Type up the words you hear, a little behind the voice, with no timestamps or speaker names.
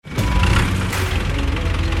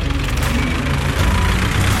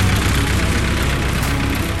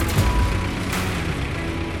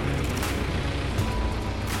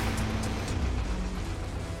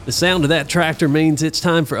The sound of that tractor means it's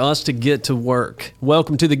time for us to get to work.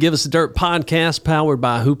 Welcome to the Give Us the Dirt podcast powered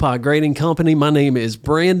by Hoopah Grading Company. My name is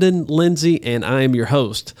Brandon Lindsay, and I am your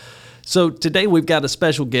host. So today we've got a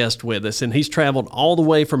special guest with us, and he's traveled all the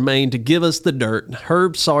way from Maine to give us the dirt.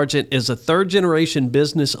 Herb Sargent is a third-generation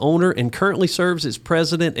business owner and currently serves as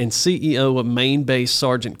president and CEO of Maine-based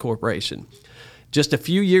Sargent Corporation. Just a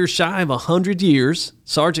few years shy of 100 years,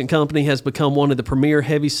 Sargent Company has become one of the premier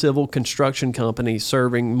heavy civil construction companies,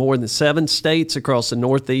 serving more than 7 states across the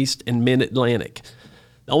Northeast and Mid-Atlantic.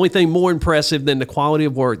 The only thing more impressive than the quality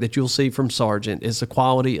of work that you'll see from Sargent is the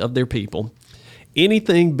quality of their people.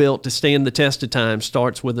 Anything built to stand the test of time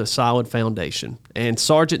starts with a solid foundation, and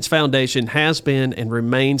Sargent's foundation has been and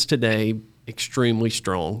remains today extremely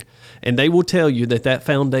strong. And they will tell you that that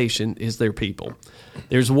foundation is their people.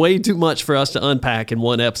 There's way too much for us to unpack in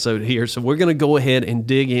one episode here, so we're going to go ahead and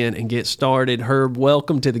dig in and get started. Herb,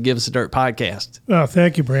 welcome to the Give Us the Dirt podcast. Well,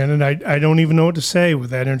 thank you, Brandon. I don't even know what to say with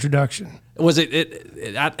that introduction. Was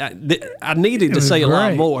I needed to say great. A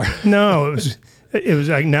lot more. No, it was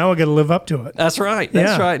like, now I got to live up to it. That's right.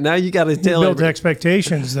 That's right. Now you got to tell built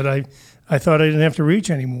expectations that I thought I didn't have to reach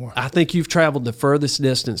anymore. I think you've traveled the furthest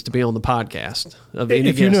distance to be on the podcast of any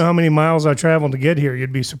If you knew how many miles I traveled to get here,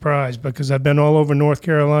 you'd be surprised, because I've been all over North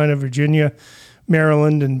Carolina, Virginia,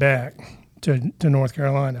 Maryland, and back to North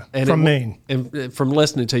Carolina from Maine. And from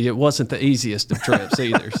listening to you, it wasn't the easiest of trips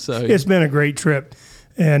either. So it's been a great trip.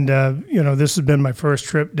 And, this has been my first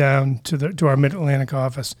trip down to our Mid-Atlantic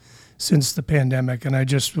office since the pandemic. And I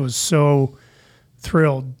just was so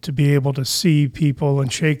thrilled to be able to see people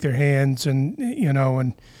and shake their hands and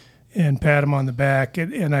pat them on the back.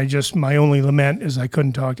 And my only lament is I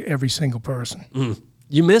couldn't talk to every single person.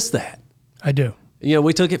 You miss that. I do.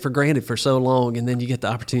 We took it for granted for so long, and then you get the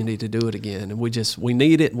opportunity to do it again. And we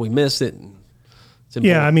need it and we miss it.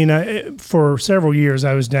 Yeah, I mean, for several years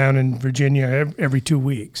I was down in Virginia every 2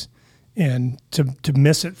 weeks. And to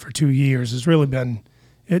miss it for 2 years has really been,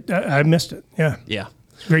 I missed it. Yeah. Yeah.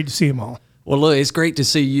 It's great to see them all. Well, look, it's great to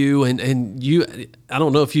see you, and you. I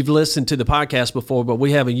don't know if you've listened to the podcast before, but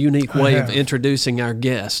we have a unique way of introducing our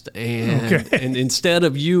guest. And instead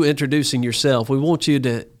of you introducing yourself, we want you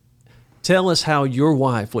to tell us how your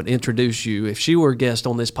wife would introduce you if she were a guest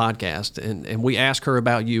on this podcast, and we ask her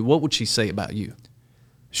about you. What would she say about you?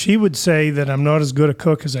 She would say that I'm not as good a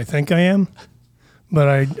cook as I think I am, but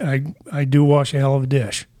I do wash a hell of a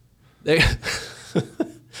dish.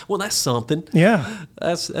 Well, that's something. Yeah,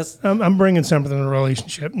 that's. I'm bringing something to the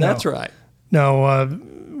relationship. No, that's right. No,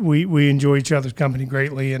 we enjoy each other's company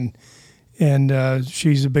greatly, and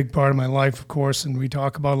she's a big part of my life, of course. And we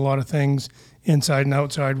talk about a lot of things, inside and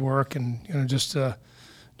outside work, and just a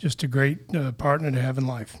great partner to have in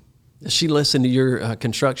life. Does she listen to your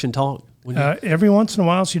construction talk? Every once in a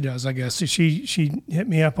while, she does. I guess she hit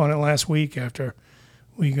me up on it last week after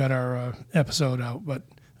we got our episode out, but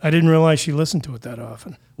I didn't realize she listened to it that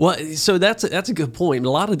often. Well, so that's a good point. A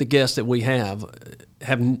lot of the guests that we have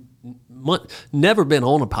never been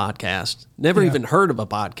on a podcast, never even heard of a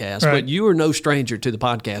podcast, right. But you are no stranger to the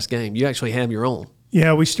podcast game. You actually have your own.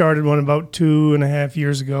 Yeah, we started one about 2.5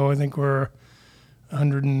 years ago. I think we're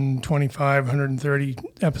 125, 130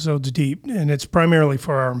 episodes deep, and it's primarily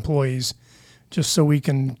for our employees, just so we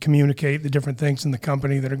can communicate the different things in the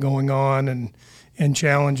company that are going on and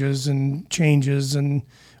challenges and changes, and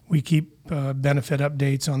we keep benefit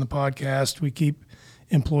updates on the podcast. We keep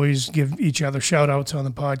employees give each other shout outs on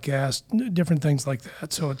the podcast, different things like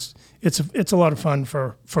that. So it's a lot of fun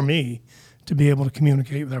for me to be able to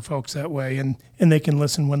communicate with our folks that way, and they can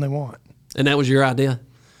listen when they want. And that was your idea?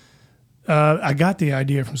 I got the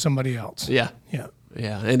idea from somebody else. Yeah.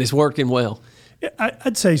 And it's working well.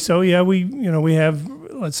 I'd say so. Yeah, we have,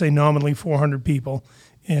 let's say, nominally 400 people,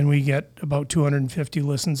 and we get about 250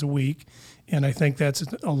 listens a week. And I think that's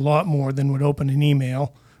a lot more than would open an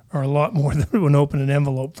email, or a lot more than would open an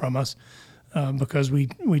envelope from us, because we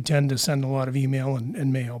tend to send a lot of email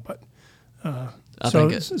and mail. But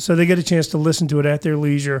so they get a chance to listen to it at their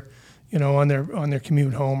leisure, on their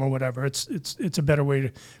commute home or whatever. It's a better way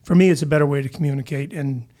to, for me, it's a better way to communicate,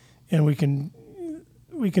 and we can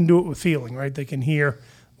do it with feeling, right? They can hear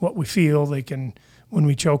what we feel. They can, when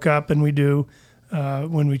we choke up, and we do,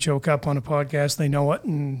 when we choke up on a podcast, they know it,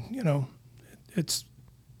 and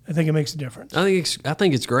I think it makes a difference. I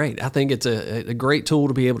think it's great. I think it's a great tool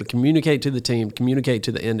to be able to communicate to the team, communicate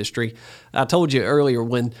to the industry. I told you earlier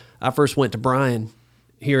when I first went to Brian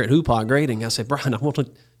here at Hoopah Grading, I said, Brian, I want to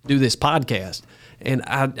do this podcast. And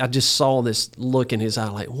I just saw this look in his eye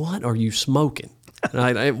like, what are you smoking?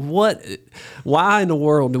 Right? Why in the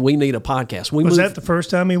world do we need a podcast? Was that the first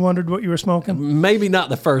time he wondered what you were smoking? Maybe not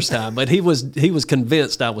the first time, but he was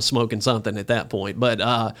convinced I was smoking something at that point. But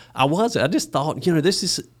I wasn't. I just thought,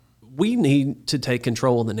 we need to take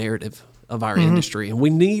control of the narrative of our industry,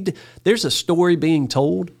 and there's a story being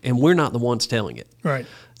told, and we're not the ones telling it. Right.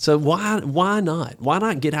 So why not? Why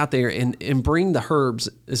not get out there and bring the Herbs,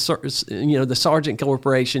 the Sargent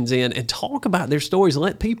corporations in and talk about their stories and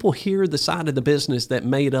let people hear the side of the business that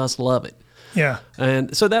made us love it. Yeah.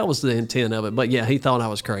 And so that was the intent of it. But yeah, he thought I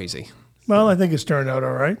was crazy. Well, I think it's turned out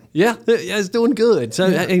all right. Yeah, it's doing good. So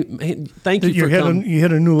hey, thank you for coming. You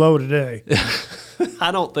hit a new low today.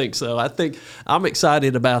 I don't think so. I think I'm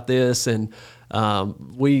excited about this, and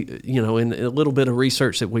we, in a little bit of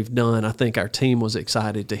research that we've done, I think our team was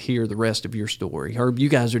excited to hear the rest of your story. Herb, you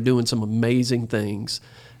guys are doing some amazing things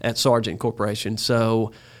at Sargent Corporation,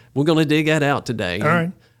 so we're going to dig that out today. All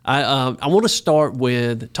right. I want to start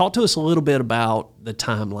with, talk to us a little bit about the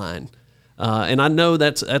timeline. And I know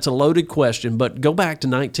that's a loaded question, but go back to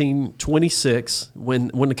 1926 when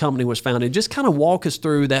the company was founded. Just kind of walk us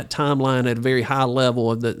through that timeline at a very high level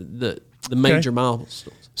of the major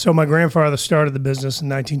milestones. So my grandfather started the business in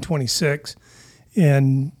 1926,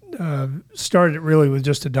 and started it really with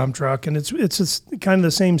just a dump truck. And it's kind of the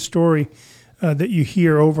same story that you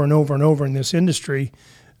hear over and over and over in this industry.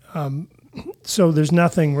 So there's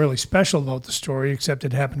nothing really special about the story except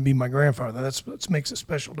it happened to be my grandfather. That's what makes it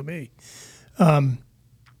special to me.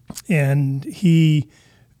 And he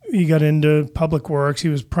got into public works. He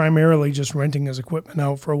was primarily just renting his equipment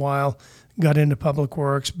out for a while, got into public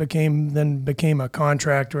works, became a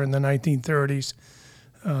contractor in the 1930s.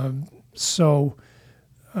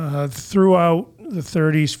 Throughout the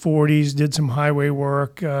 30s, 40s, did some highway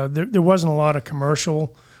work. There wasn't a lot of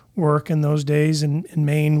commercial work in those days, in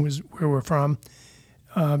Maine was where we're from.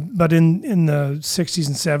 But in the 60s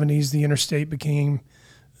and 70s, the interstate became,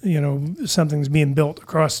 something's being built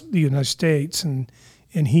across the United States, and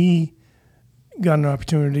he got an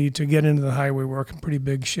opportunity to get into the highway work in pretty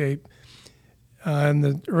big shape. In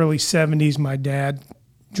the early 70s, my dad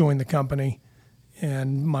joined the company,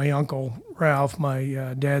 and my uncle, Ralph,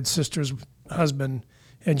 my dad's sister's husband,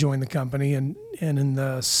 had joined the company. And in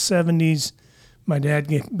the 70s, my dad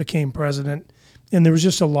became president, and there was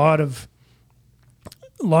just a lot of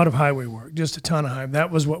highway work, just a ton of highway. That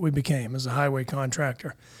was what we became, as a highway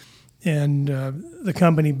contractor. And the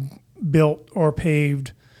company built or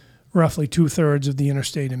paved roughly 2/3 of the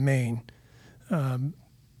interstate in Maine,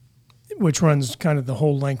 which runs kind of the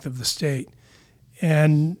whole length of the state.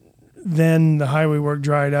 And then the highway work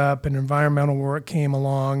dried up and environmental work came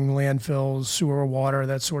along, landfills, sewer, water,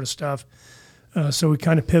 that sort of stuff. So we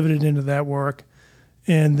kind of pivoted into that work.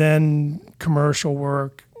 And then commercial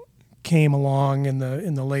work came along in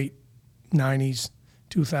the late 90s,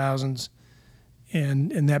 2000s,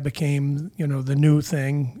 and that became, the new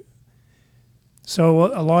thing.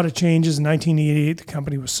 So a lot of changes. In 1988, the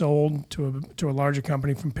company was sold to a larger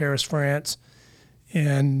company from Paris, France,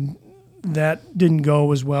 and that didn't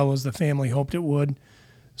go as well as the family hoped it would.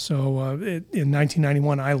 So in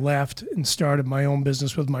 1991, I left and started my own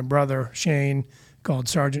business with my brother, Shane, called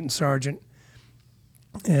Sargent & Sargent,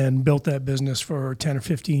 and built that business for 10 or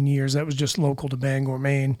 15 years. That was just local to Bangor,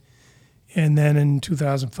 Maine. And then in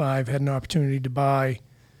 2005, had an opportunity to buy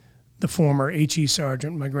the former H.E.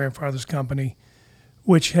 Sargent, my grandfather's company,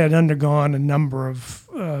 which had undergone a number of,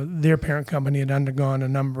 their parent company had undergone a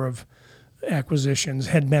number of acquisitions,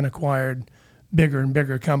 had been acquired bigger and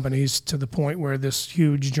bigger companies to the point where this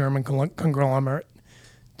huge German conglomerate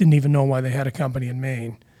didn't even know why they had a company in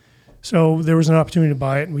Maine. So there was an opportunity to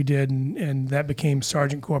buy it, and we did, and that became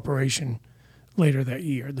Sargent Corporation later that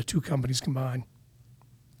year, the two companies combined.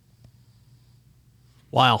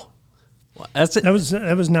 Wow. That's it. That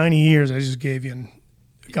was 90 years I just gave you in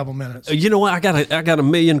a couple minutes. You know what? I got a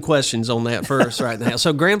million questions on that first right now.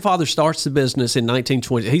 So grandfather starts the business in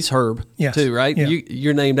 1920. He's Herb, yes, too, right? Yeah.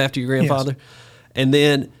 You're named after your grandfather? Yes. And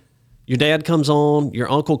then your dad comes on,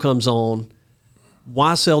 your uncle comes on.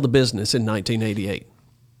 Why sell the business in 1988?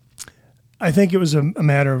 I think it was a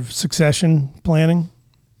matter of succession planning.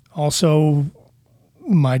 Also,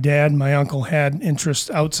 my dad and my uncle had interests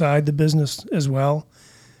outside the business as well.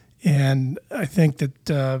 And I think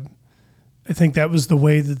that was the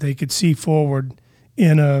way that they could see forward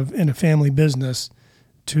in a family business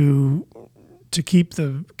to keep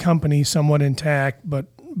the company somewhat intact, but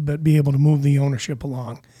be able to move the ownership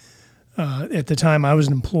along. At the time, I was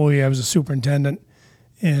an employee. I was a superintendent,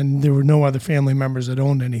 and there were no other family members that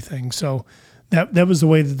owned anything. So that was the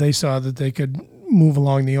way that they saw that they could move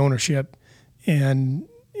along the ownership and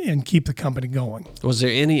and keep the company going. Was there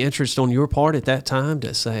any interest on your part at that time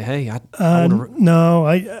to say, hey, I want to... No,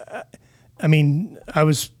 I mean, I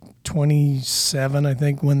was 27, I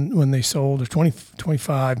think, when they sold, or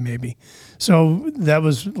 25 maybe. So that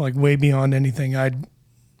was like way beyond anything I'd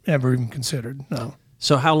ever even considered. No.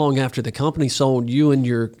 So how long after the company sold, you and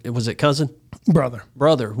your, was it cousin? Brother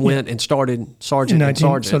went and started Sargent and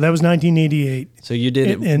Sargent. So that was 1988. So you did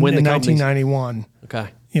it in when the 1991. Okay.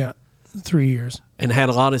 Yeah, 3 years. And had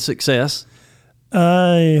a lot of success.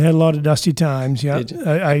 I had a lot of dusty times, yeah.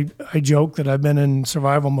 I joke that I've been in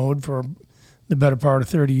survival mode for the better part of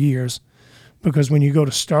 30 years, because when you go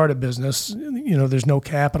to start a business, there's no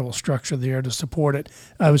capital structure there to support it.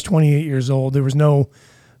 I was 28 years old. There was no,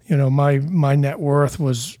 my net worth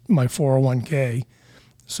was my 401k.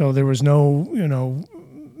 So there was no,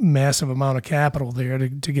 massive amount of capital there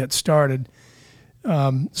to get started.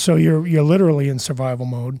 So you're literally in survival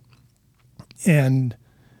mode. And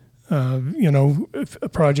a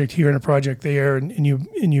project here and a project there, and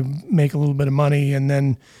you make a little bit of money, and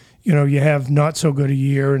then you have not so good a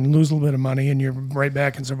year and lose a little bit of money, and you're right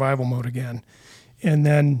back in survival mode again, and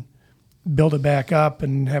then build it back up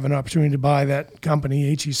and have an opportunity to buy that company,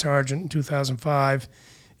 H.E. Sargent, in 2005,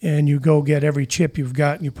 and you go get every chip you've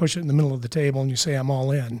got and you push it in the middle of the table and you say, I'm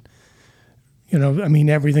all in.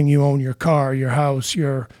 Everything you own, your car, your house,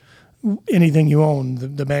 anything you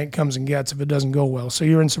own, the bank comes and gets if it doesn't go well. So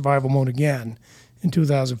you're in survival mode again in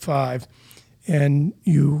 2005, and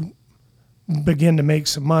you begin to make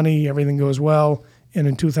some money, everything goes well, and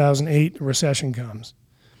in 2008, the recession comes.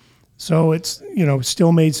 So it's,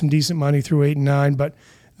 still made some decent money through 8 and 9, but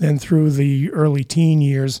then through the early teen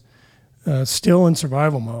years, still in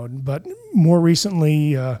survival mode. But more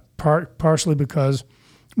recently, partially because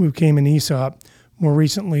we became an ESOP, more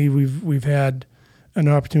recently we've had an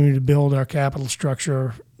opportunity to build our capital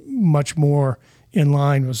structure much more in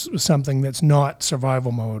line with something that's not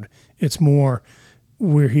survival mode. It's more,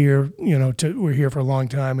 we're here, we're here for a long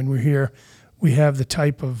time, and we have the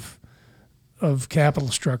type of capital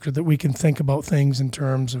structure that we can think about things in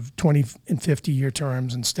terms of 20 and 50 year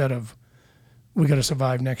terms instead of we got to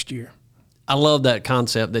survive next year. I love that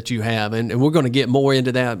concept that you have, and we're going to get more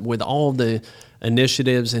into that with all the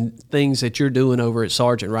initiatives and things that you're doing over at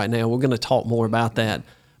Sargent right now. We're going to talk more about that,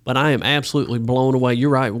 but I am absolutely blown away. You're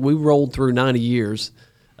right. We rolled through 90 years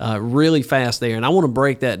really fast there, and I want to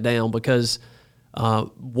break that down because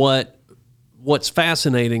what's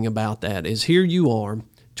fascinating about that is here you are,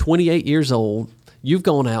 28 years old. You've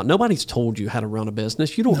gone out. Nobody's told you how to run a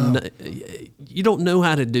business. You don't know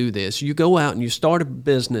how to do this. You go out and you start a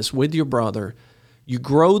business with your brother. You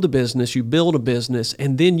grow the business. You build a business,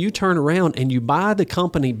 and then you turn around and you buy the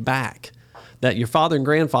company back that your father and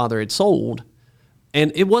grandfather had sold.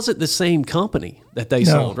 And it wasn't the same company that they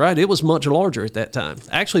sold, right? It was much larger at that time.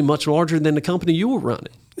 Actually, much larger than the company you were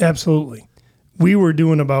running. Absolutely. We were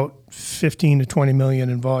doing about 15 to 20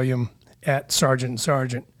 million in volume at Sargent &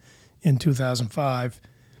 Sargent in 2005,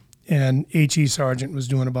 and H.E. Sargent was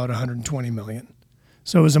doing about 120 million.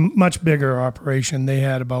 So it was a much bigger operation. They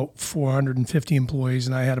had about 450 employees,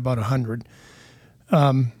 and I had about 100.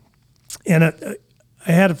 And I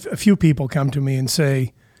had a few people come to me and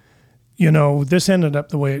say, this ended up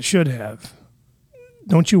the way it should have.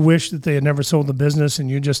 Don't you wish that they had never sold the business and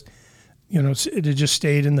it had just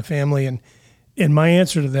stayed in the family? And my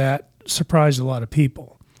answer to that surprised a lot of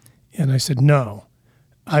people. And I said, no.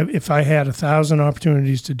 If I had 1,000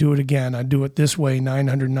 opportunities to do it again, I'd do it this way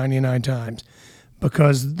 999 times,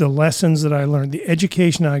 because the lessons that I learned, the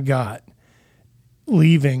education I got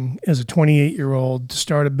leaving as a 28-year-old to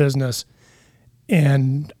start a business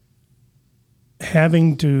and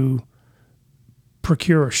having to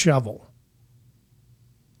procure a shovel,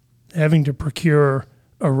 having to procure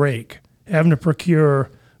a rake, having to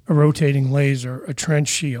procure a rotating laser, a trench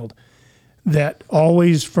shield, that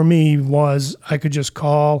always for me was I could just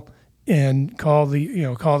call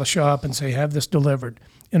the shop and say, have this delivered,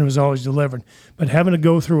 and it was always delivered. But having to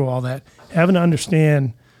go through all that, having to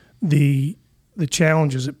understand the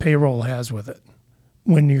challenges that payroll has with it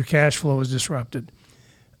when your cash flow is disrupted,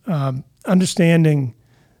 understanding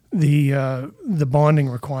the bonding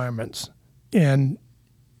requirements and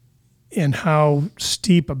how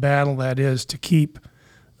steep a battle that is to keep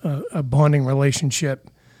a bonding relationship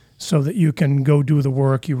so that you can go do the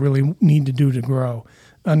work you really need to do to grow.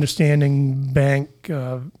 Understanding bank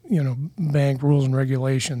rules and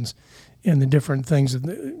regulations and the different things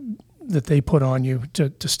that they put on you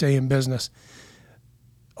to stay in business.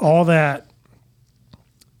 All that,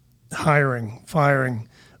 hiring, firing,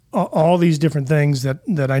 all these different things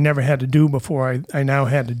that I never had to do before I now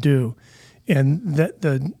had to do. And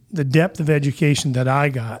the depth of education that I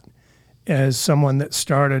got as someone that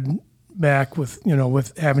started back with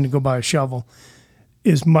having to go buy a shovel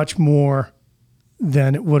is much more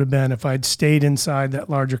than it would have been if I'd stayed inside that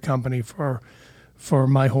larger company for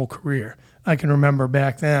my whole career. I can remember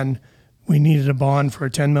back then we needed a bond for a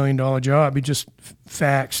 $10 million job. You just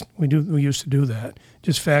faxed. We used to do that.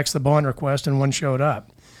 Just faxed the bond request and one showed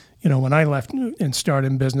up. When I left and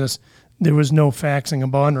started in business, there was no faxing a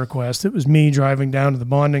bond request. It was me driving down to the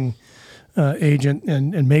bonding agent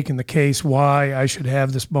and making the case why I should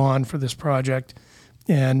have this bond for this project.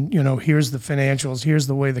 And, here's the financials, here's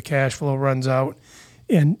the way the cash flow runs out.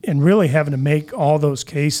 And really having to make all those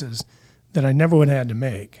cases that I never would have had to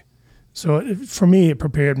make. So for me, it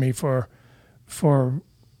prepared me for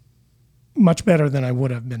much better than I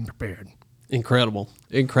would have been prepared. Incredible.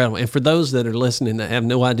 And for those that are listening that have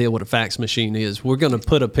no idea what a fax machine is, we're going to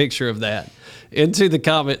put a picture of that into the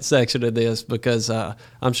comment section of this because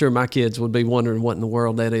I'm sure my kids would be wondering what in the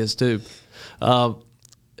world that is too. I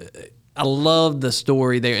love the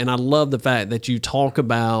story there, and I love the fact that you talk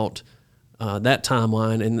about that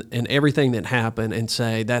timeline and everything that happened and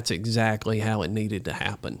say that's exactly how it needed to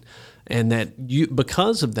happen. And that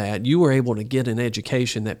because of that, you were able to get an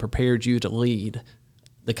education that prepared you to lead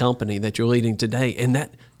the company that you're leading today. And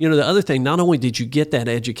that, the other thing, not only did you get that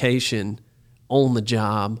education on the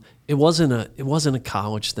job, it wasn't a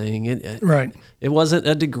college thing. Right. It wasn't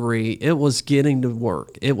a degree. It was getting to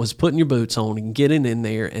work. It was putting your boots on and getting in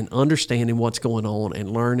there and understanding what's going on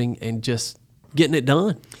and learning and just getting it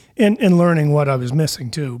done. And learning what I was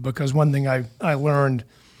missing too, because one thing I learned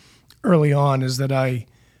early on is that I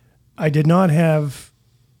did not have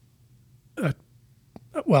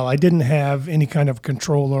I didn't have any kind of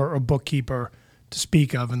controller or bookkeeper to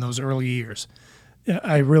speak of in those early years.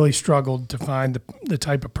 I really struggled to find the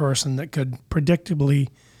type of person that could predictably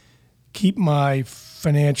keep my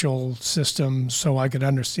financial system so I could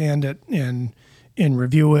understand it and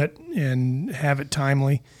review it and have it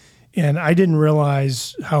timely. And I didn't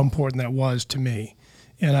realize how important that was to me.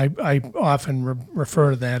 And I often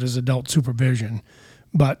refer to that as adult supervision.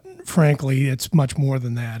 But frankly, it's much more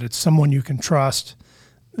than that. It's someone you can trust,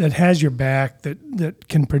 that has your back, that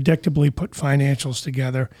can predictably put financials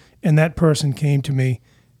together. And that person came to me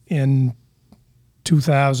in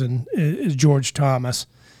 2000, is George Thomas,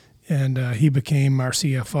 and he became our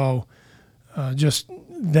CFO. Just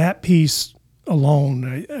that piece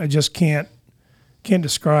alone, I just can't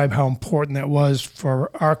describe how important that was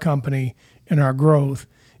for our company and our growth.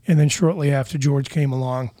 And then shortly after George came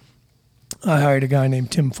along, I hired a guy named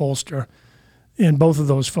Tim Folster. And both of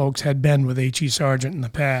those folks had been with H.E. Sargent in the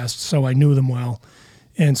past, so I knew them well.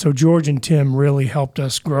 And so George and Tim really helped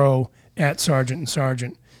us grow at Sargent &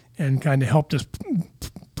 Sargent and kind of helped us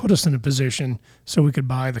put us in a position so we could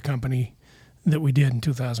buy the company that we did in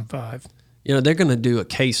 2005. They're going to do a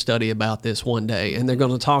case study about this one day, and they're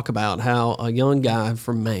going to talk about how a young guy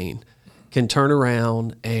from Maine can turn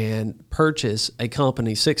around and purchase a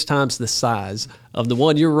company 6 times the size of the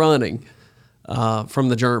one you're running from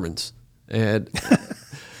the Germans. And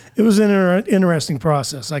it was an interesting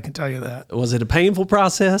process, I can tell you that. Was it a painful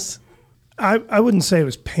process? I wouldn't say it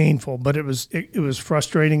was painful, but it was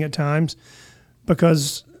frustrating at times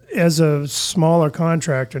because as a smaller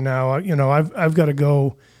contractor now, I've got to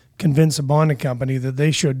go convince a bonding company that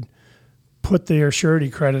they should put their surety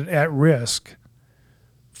credit at risk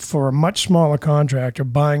for a much smaller contractor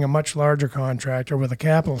buying a much larger contractor with a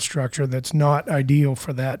capital structure that's not ideal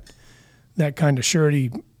for that kind of surety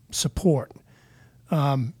support.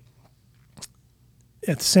 At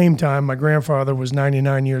the same time, my grandfather was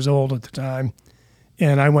 99 years old at the time,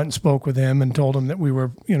 and I went and spoke with him and told him that we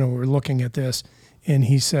were looking at this. And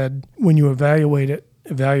he said, when you evaluate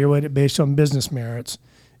it based on business merits.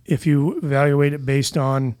 If you evaluate it based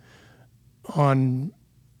on what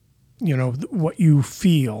you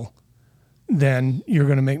feel, then you're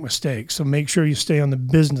going to make mistakes. So make sure you stay on the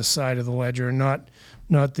business side of the ledger and not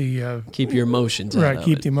the keep your emotions out of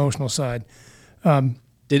keep it. the emotional side.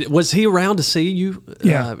 Was he around to see you?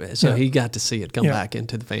 Yeah. So he got to see it come back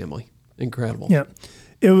into the family. Incredible. Yeah.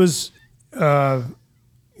 It was from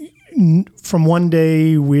one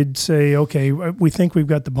day we'd say, okay, we think we've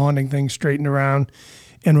got the bonding thing straightened around,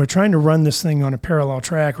 and we're trying to run this thing on a parallel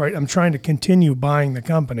track, right? I'm trying to continue buying the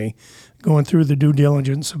company, going through the due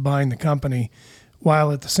diligence of buying the company,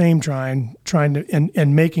 while at the same time trying to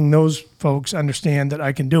and making those folks understand that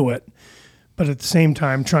I can do it, but at the same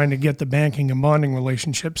time trying to get the banking and bonding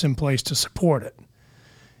relationships in place to support it.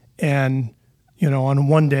 And, on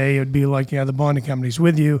one day it'd be like, yeah, the bonding company's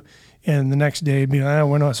with you, and the next day it'd be like,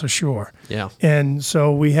 we're not so sure. Yeah. And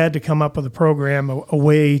so we had to come up with a program, a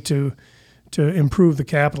way to to improve the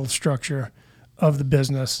capital structure of the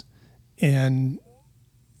business, and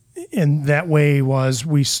that way was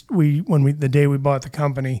the day we bought the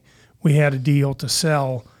company, we had a deal to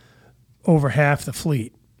sell over half the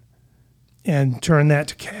fleet and turn that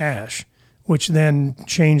to cash, which then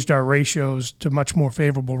changed our ratios to much more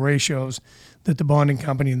favorable ratios that the bonding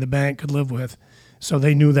company and the bank could live with. So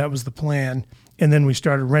they knew that was the plan. And then we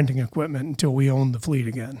started renting equipment until we owned the fleet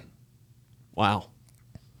again. Wow.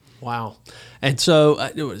 And so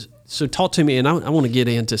talk to me, and I want to get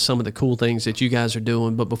into some of the cool things that you guys are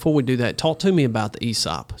doing. But before we do that, talk to me about the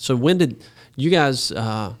ESOP. So when did you guys,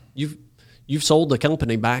 you've sold the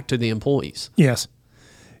company back to the employees? Yes.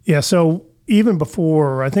 Yeah, so even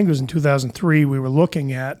before, I think it was in 2003, we were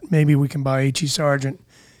looking at maybe we can buy H.E. Sargent,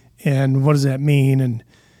 and what does that mean?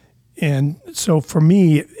 And so for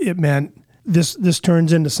me, it meant this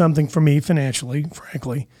turns into something for me financially,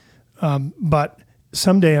 frankly, but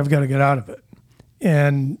someday I've got to get out of it.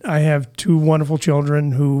 And I have two wonderful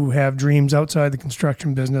children who have dreams outside the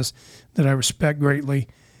construction business that I respect greatly,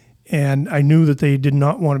 and I knew that they did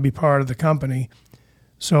not want to be part of the company.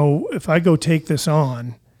 So if I go take this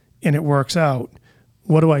on and it works out,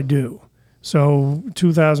 what do I do? So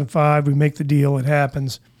 2005, we make the deal, it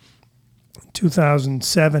happens.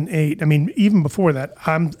 2007, 8, I mean, even before that,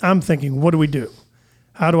 I'm thinking, what do we do?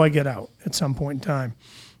 How do I get out at some point in time?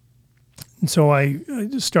 And so I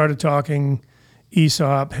just started talking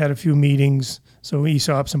ESOP, had a few meetings. So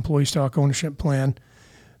ESOP's Employee Stock Ownership Plan.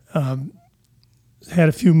 Had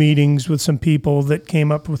a few meetings with some people that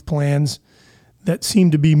came up with plans that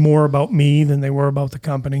seemed to be more about me than they were about the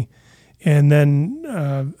company. And then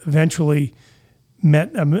eventually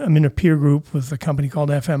I'm in a peer group with a company called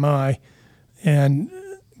FMI, and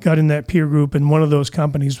got in that peer group, and one of those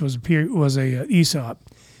companies was a ESOP.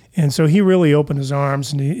 And so he really opened his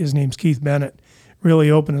arms, and his name's Keith Bennett,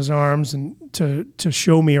 really opened his arms and to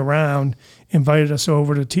show me around, invited us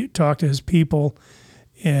over to talk to his people,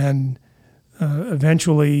 and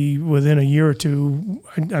eventually, within a year or two,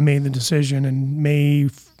 I made the decision, and May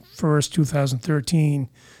 1st, 2013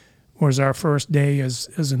 was our first day as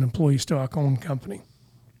an employee stock-owned company.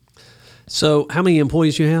 So how many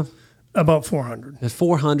employees you have? About 400. There's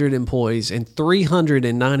 400 employees, and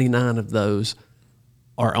 399 of those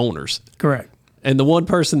are owners. Correct. And the one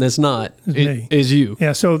person that's not is you.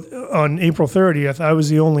 Yeah, so on April 30th, I was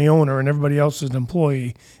the only owner and everybody else is an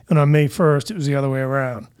employee. And on May 1st, it was the other way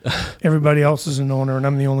around. Everybody else is an owner and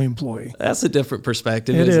I'm the only employee. That's a different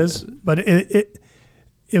perspective. It is. But it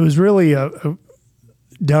was really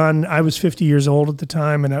done. I was 50 years old at the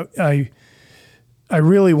time, and I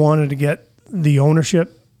really wanted to get the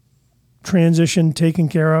ownership transition taken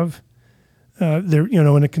care of.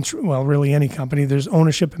 Really any company, there's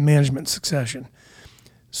ownership and management succession.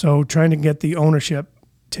 So trying to get the ownership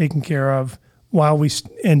taken care of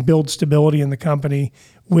and build stability in the company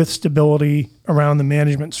with stability around the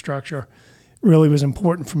management structure really was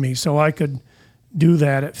important for me. So I could do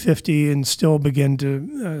that at 50 and still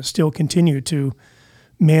continue to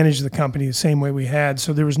manage the company the same way we had.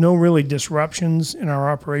 So there was no really disruptions in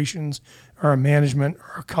our operations, our management,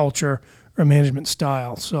 our culture, our management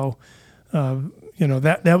style. So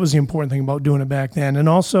that was the important thing about doing it back then. And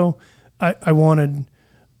also, I wanted,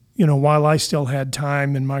 while I still had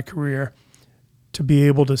time in my career, to be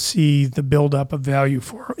able to see the buildup of value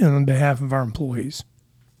on behalf of our employees.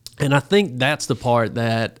 And I think that's the part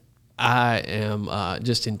that I am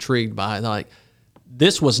just intrigued by. Like,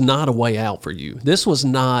 this was not a way out for you. This was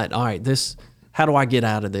not, all right, how do I get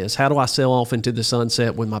out of this? How do I sail off into the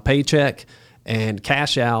sunset with my paycheck and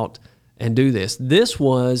cash out and do this? This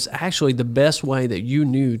was actually the best way that you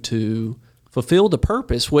knew to fulfill the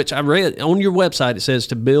purpose, which I read on your website. It says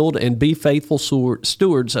to build and be faithful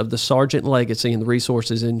stewards of the Sargent legacy and the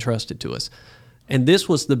resources entrusted to us. And this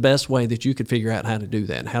was the best way that you could figure out how to do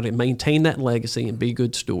that, how to maintain that legacy and be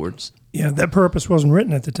good stewards. Yeah, that purpose wasn't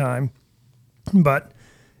written at the time, but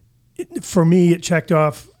for me, it checked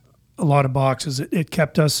off a lot of boxes. It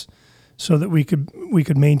kept us so that we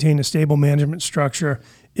could maintain a stable management structure.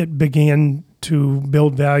 It began to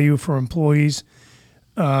build value for employees.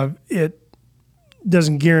 It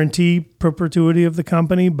doesn't guarantee perpetuity of the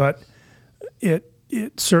company, but it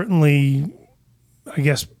certainly, I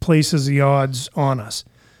guess, places the odds on us.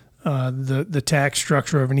 The tax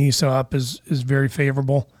structure of an ESOP is very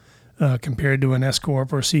favorable compared to an S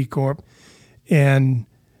Corp or a C Corp. And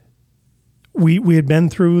we had been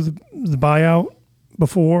through the buyout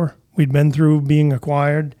before. We'd been through being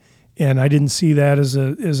acquired, and I didn't see that as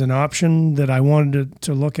an option that I wanted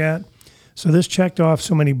to look at. So this checked off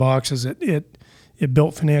so many boxes. It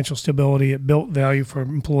built financial stability. It built value for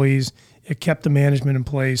employees. It kept the management in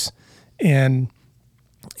place, and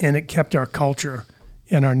it kept our culture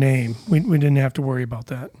and our name. We didn't have to worry about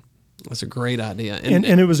that. That's a great idea. And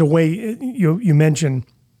it was a way, you mentioned,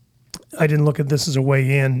 I didn't look at this as a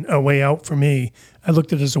way in, a way out for me. I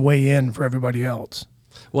looked at it as a way in for everybody else.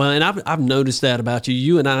 Well, and I've noticed that about you.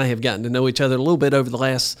 You and I have gotten to know each other a little bit over the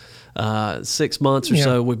last 6 months or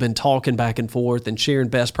so. We've been talking back and forth and sharing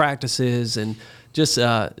best practices and just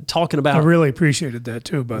talking about. I really appreciated that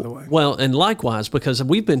too, by the way. Well, and likewise, because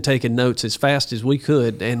we've been taking notes as fast as we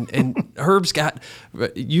could, and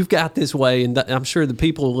you've got this way, and I'm sure the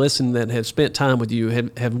people listening that have spent time with you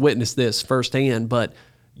have witnessed this firsthand, but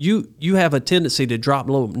you have a tendency to drop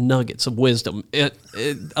little nuggets of wisdom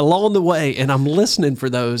along the way, and I'm listening for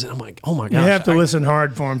those, and I'm like, oh my gosh. You have to listen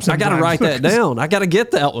hard for them sometimes. I got to write that down. I got to get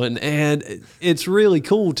that one, and it's really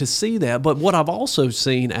cool to see that. But what I've also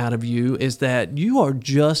seen out of you is that you are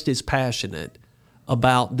just as passionate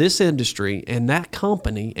about this industry and that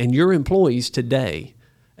company and your employees today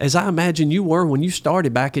as I imagine you were when you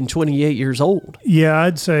started back in 28 years old. Yeah,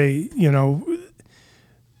 I'd say,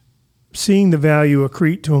 seeing the value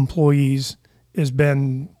accrete to employees has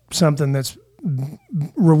been something that's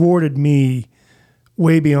rewarded me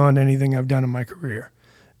way beyond anything I've done in my career,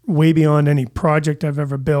 way beyond any project I've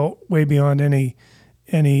ever built, way beyond any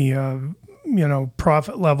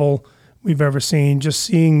profit level we've ever seen. Just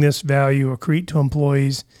seeing this value accrete to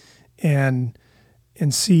employees and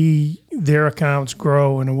see their accounts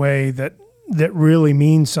grow in a way that really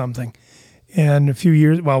means something. And a few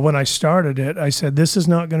years, when I started it, I said, this is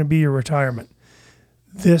not going to be your retirement.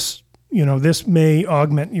 This may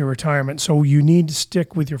augment your retirement. So you need to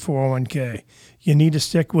stick with your 401k. You need to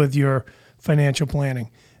stick with your financial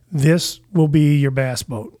planning. This will be your bass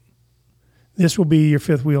boat. This will be your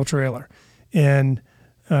fifth wheel trailer. And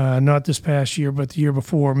not this past year, but the year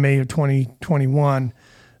before, May of 2021,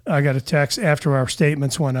 I got a text after our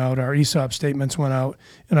statements went out, our ESOP statements went out,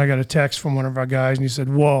 and I got a text from one of our guys, and he said,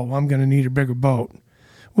 whoa, I'm going to need a bigger boat,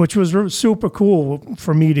 which was super cool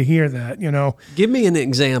for me to hear that, Give me an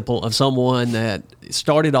example of someone that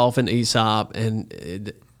started off in ESOP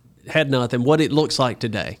and had nothing, what it looks like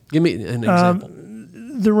today. Give me an example.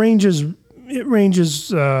 It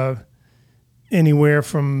ranges anywhere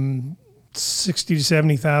from $60,000 to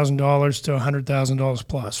 $70,000 to $100,000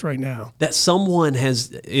 plus right now. That someone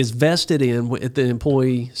is vested in with the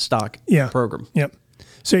employee stock program. Yep.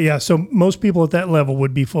 So most people at that level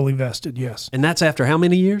would be fully vested. Yes. And that's after how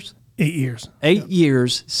many years? 8 years. 8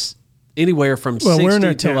 years, anywhere from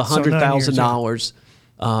 $60,000 to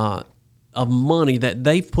 $100,000 of money that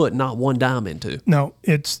they've put not one dime into. No,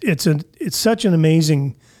 it's such an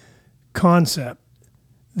amazing concept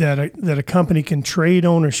that a company can trade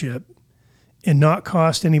ownership and not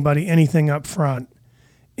cost anybody anything up front,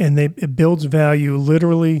 and it builds value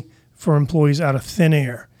literally for employees out of thin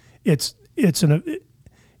air. It's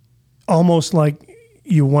almost like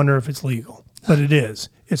you wonder if it's legal, but it is.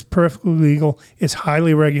 It's perfectly legal. It's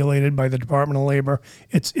highly regulated by the Department of Labor.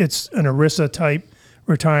 It's an ERISA type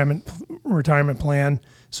retirement plan,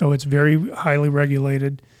 so it's very highly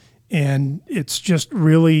regulated, and it's just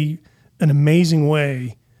really an amazing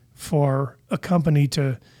way for a company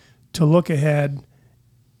to look ahead,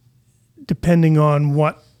 depending on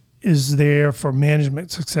what is there for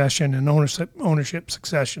management succession and ownership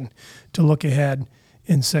succession, to look ahead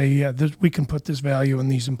and say, we can put this value in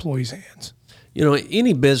these employees' hands.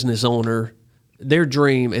 Any business owner, their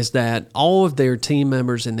dream is that all of their team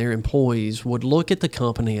members and their employees would look at the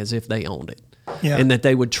company as if they owned it. Yeah. And that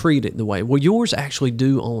they would treat it the way. Well, yours actually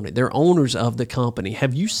do own it. They're owners of the company.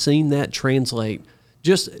 Have you seen that translate?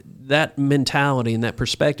 Just that mentality and that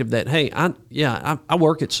perspective that, hey, I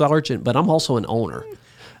work at Sargent, but I'm also an owner.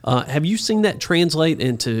 Have you seen that translate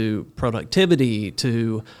into productivity,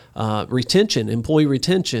 to retention, employee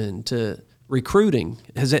retention, to recruiting?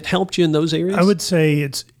 Has it helped you in those areas? I would say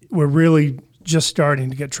we're really just starting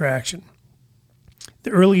to get traction. The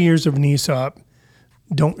early years of an ESOP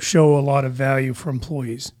don't show a lot of value for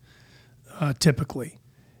employees, typically,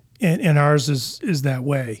 and ours is that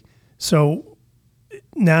way. So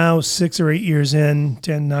now 6 or 8 years in,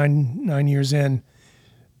 9 years in,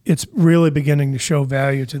 it's really beginning to show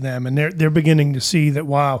value to them, and they're beginning to see that,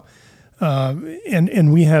 wow.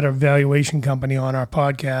 And we had a valuation company on our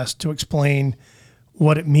podcast to explain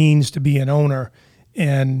what it means to be an owner,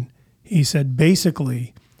 and he said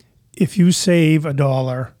basically, if you save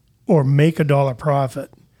 $1 or make $1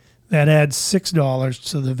 profit, that adds $6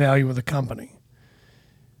 to the value of the company.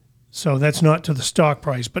 So that's not to the stock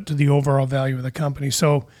price, but to the overall value of the company.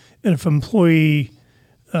 So if an employee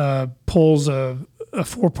pulls a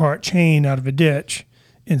 4-part chain out of a ditch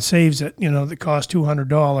and saves it, that costs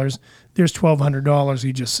 $200, there's $1,200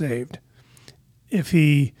 he just saved. if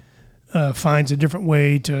he finds a different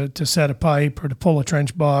way to set a pipe or to pull a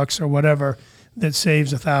trench box or whatever that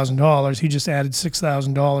saves $1,000, he just added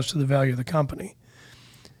 $6,000 to the value of the company.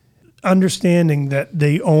 Understanding that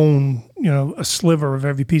they own, a sliver of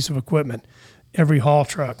every piece of equipment, every haul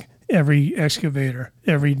truck, every excavator,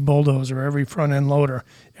 every bulldozer, every front end loader,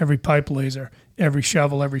 every pipe laser, every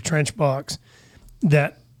shovel, every trench box,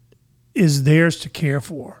 that is theirs to care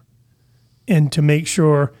for and to make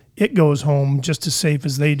sure it goes home just as safe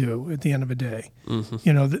as they do at the end of the day.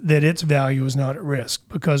 Mm-hmm. That its value is not at risk,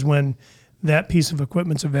 because when that piece of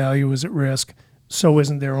equipment's value is at risk, so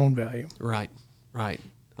isn't their own value. Right.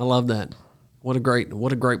 I love that. What a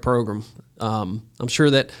great program. I'm sure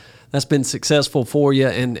that's been successful for you,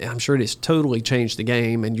 and I'm sure it has totally changed the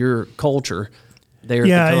game and your culture there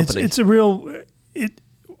at the company. It's a real.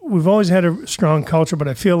 We've always had a strong culture, but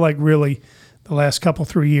I feel like really the last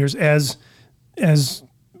 3 years, as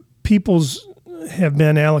people's have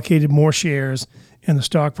been allocated more shares and the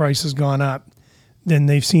stock price has gone up, then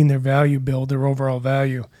they've seen their value build, their overall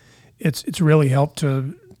value. It's really helped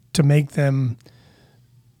to make them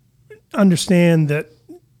understand that,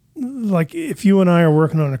 like, if you and I are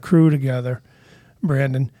working on a crew together,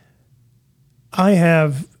 Brandon, I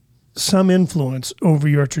have some influence over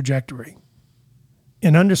your trajectory.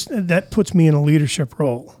 And understand that puts me in a leadership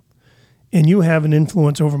role. And you have an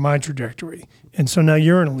influence over my trajectory. And so now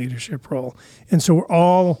you're in a leadership role. And so we're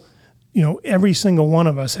all, every single one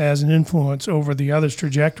of us has an influence over the other's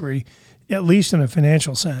trajectory, at least in a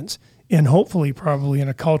financial sense, and hopefully probably in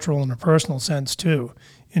a cultural and a personal sense too,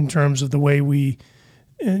 in terms of the way we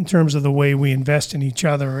invest in each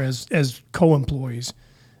other as co-employees.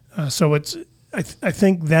 So I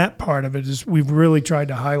think that part of it is we've really tried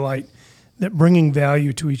to highlight that bringing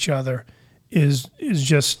value to each other is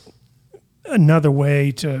just another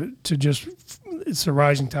way to just, it's the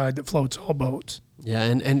rising tide that floats all boats. Yeah,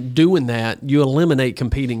 and doing that, you eliminate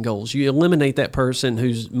competing goals. You eliminate that person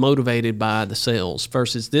who's motivated by the sales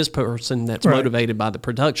versus this person that's motivated by the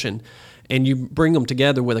production, and you bring them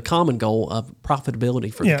together with a common goal of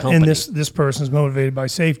profitability for the company. And this person is motivated by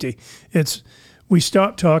safety. We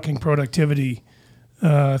stopped talking productivity 3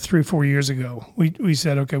 or 4 years ago. We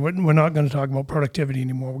said, okay, we're not going to talk about productivity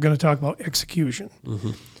anymore. We're going to talk about execution.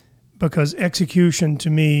 Mm-hmm. Because execution to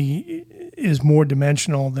me is more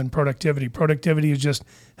dimensional than productivity. Productivity is just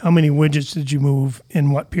how many widgets did you move in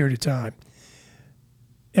what period of time.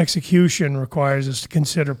 Execution requires us to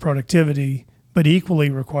consider productivity, but equally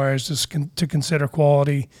requires us to consider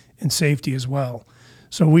quality and safety as well.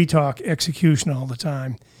 So we talk execution all the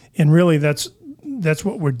time. And really that's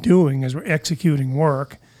what we're doing, is we're executing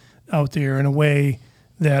work out there in a way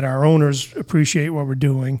that our owners appreciate what we're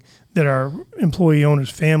doing, that our employee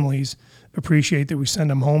owners' families appreciate that we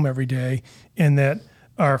send them home every day, and that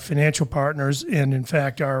our financial partners, and in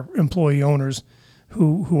fact our employee owners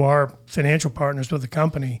who are financial partners with the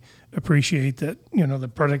company, appreciate that the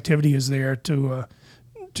productivity is there to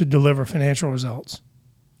deliver financial results.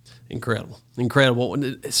 Incredible.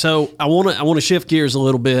 So I want to shift gears a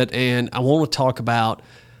little bit, and I want to talk about,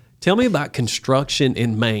 tell me about construction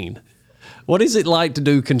in Maine. What is it like to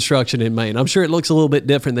do construction in Maine? I'm sure it looks a little bit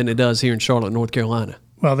different than it does here in Charlotte, North Carolina.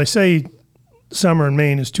 Well, they say summer in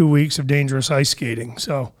Maine is 2 weeks of dangerous ice skating.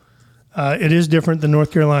 So it is different than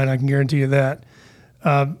North Carolina, I can guarantee you that.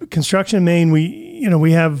 Construction in Maine,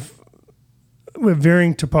 we have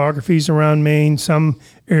varying topographies around Maine. Some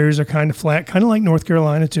areas are kind of flat, kind of like North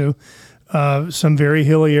Carolina too. Some very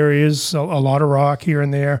hilly areas, a lot of rock here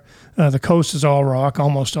and there. The coast is all rock,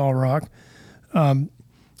 almost all rock.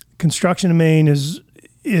 Construction in Maine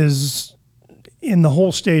is in the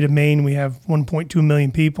whole state of Maine. We have 1.2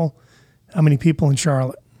 million people. How many people in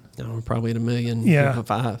Charlotte? Probably at 1 million. Yeah,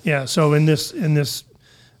 5. Yeah. So in this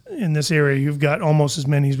area, you've got almost as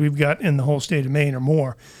many as we've got in the whole state of Maine or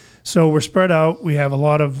more. So we're spread out. We have a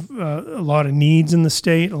lot of needs in the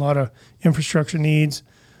state, a lot of infrastructure needs,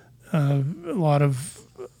 a lot of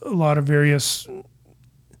various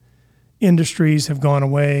industries have gone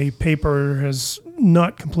away. Paper has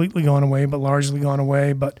not completely gone away, but largely gone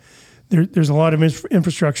away. But there's a lot of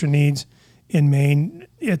infrastructure needs in Maine.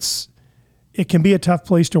 It can be a tough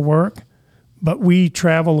place to work, but we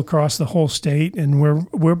travel across the whole state, and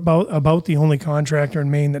we're about the only contractor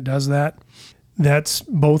in Maine that does that. That's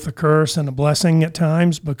both a curse and a blessing at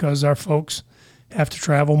times, because our folks have to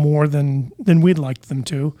travel more than we'd like them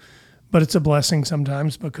to. But it's a blessing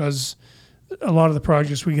sometimes, because a lot of the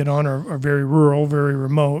projects we get on are very rural, very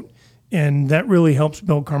remote, and that really helps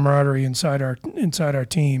build camaraderie inside our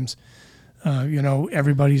teams.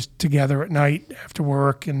 Everybody's together at night after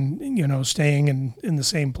work, and staying in the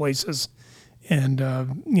same places And,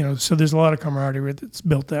 so there's a lot of camaraderie that's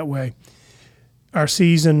built that way. Our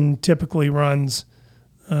season typically runs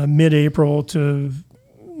mid-April to,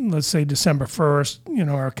 let's say, December 1st,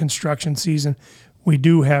 our construction season. We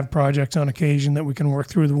do have projects on occasion that we can work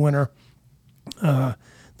through the winter. The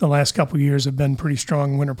last couple of years have been pretty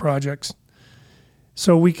strong winter projects.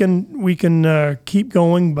 So we can keep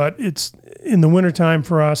going, but it's in the wintertime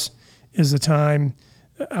for us is the time.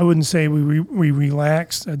 I wouldn't say we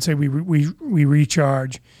relax. I'd say we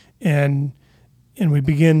recharge, and we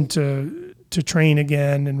begin to train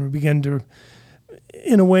again, and we begin to,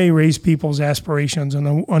 in a way, raise people's aspirations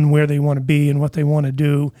on where they want to be and what they want to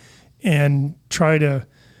do, and try to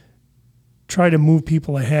move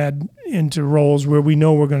people ahead into roles where we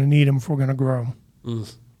know we're going to need them if we're going to grow.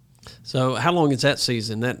 Mm. So how long is that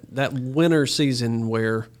season, that winter season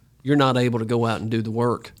where you're not able to go out and do the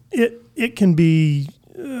work? It can be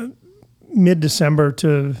mid-December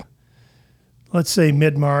to, let's say,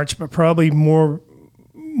 mid-March, but probably more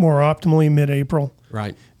optimally mid-April.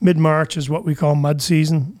 Right. Mid-March is what we call mud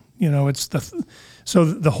season. It's so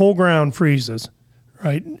the whole ground freezes,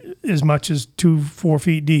 right, as much as 4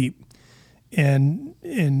 feet deep, and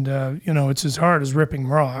it's as hard as ripping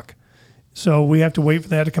rock. So we have to wait for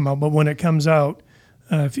that to come out. But when it comes out,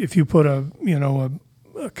 if you put a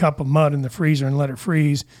cup of mud in the freezer and let it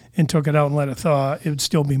freeze and took it out and let it thaw, it would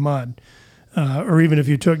still be mud. Or even if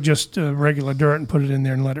you took just regular dirt and put it in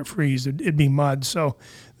there and let it freeze, it'd be mud. So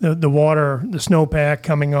the water, the snowpack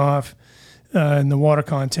coming off, and the water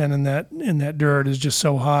content in that dirt is just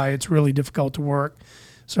so high, it's really difficult to work.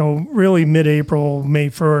 So really mid-April, May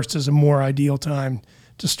 1st is a more ideal time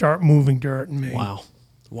to start moving dirt in May.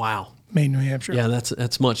 Wow. Maine, New Hampshire. Yeah,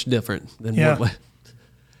 that's much different than yeah.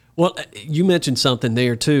 Well, you mentioned something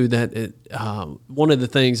there too that one of the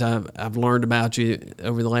things I've learned about you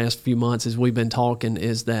over the last few months as we've been talking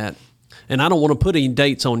is that, and I don't want to put any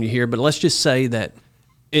dates on you here, but let's just say that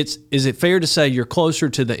is it fair to say you're closer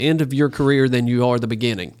to the end of your career than you are the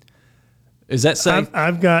beginning? Is that safe?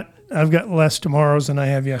 I've got less tomorrows than I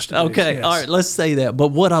have yesterday. Okay, yes. All right, let's say that.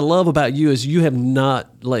 But what I love about you is you have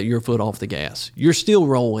not let your foot off the gas. You're still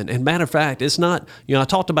rolling. And matter of fact, it's not, I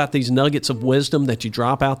talked about these nuggets of wisdom that you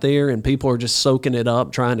drop out there and people are just soaking it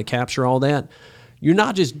up, trying to capture all that. You're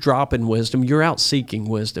not just dropping wisdom, you're out seeking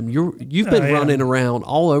wisdom. You've been running around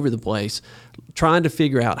all over the place trying to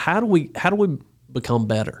figure out how do we become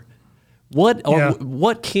better?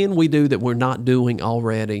 What can we do that we're not doing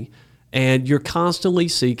already? And you're constantly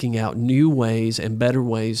seeking out new ways and better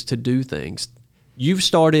ways to do things. You've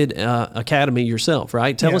started Academy yourself,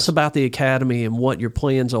 right? Tell us about the Academy and what your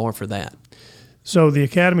plans are for that. So the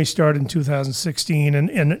Academy started in 2016,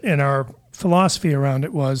 and our philosophy around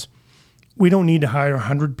it was we don't need to hire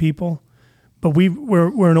 100 people, but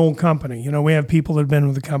we're an old company. We have people that have been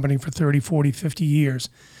with the company for 30, 40, 50 years.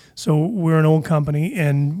 So we're an old company,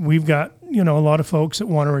 and we've got, a lot of folks that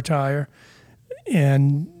want to retire,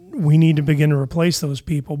 and we need to begin to replace those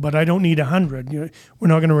people, but I don't need 100. We're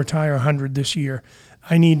not going to retire 100 this year.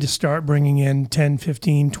 I need to start bringing in 10,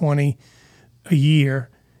 15, 20 a year.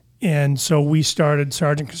 And so we started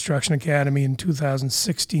Sargent Construction Academy in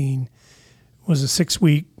 2016. It was a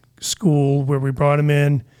 6-week school where we brought them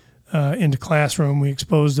into classroom. We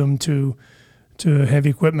exposed them to heavy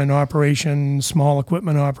equipment operation, small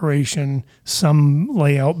equipment operation, some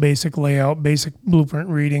basic blueprint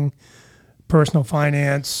reading, personal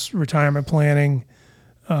finance, retirement planning,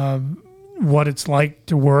 what it's like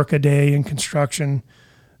to work a day in construction.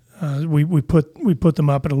 We put them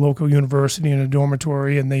up at a local university in a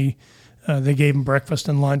dormitory, and they gave them breakfast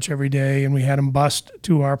and lunch every day, and we had them bused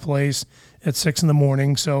to our place at 6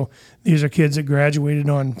 a.m. So these are kids that graduated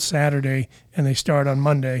on Saturday and they start on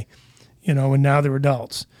Monday, and now they're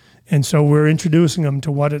adults. And so we're introducing them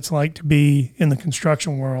to what it's like to be in the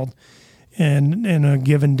construction world. And in a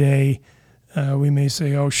given day, we may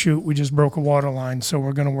say, oh, shoot, we just broke a water line, so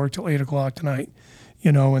we're going to work till 8 o'clock tonight.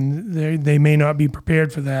 And they may not be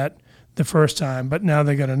prepared for that the first time, but now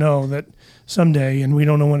they got to know that someday, and we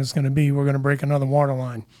don't know when it's going to be, we're going to break another water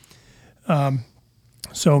line.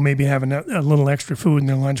 So maybe having a little extra food in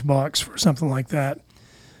their lunchbox for something like that.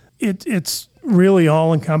 It's really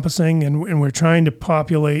all-encompassing, and we're trying to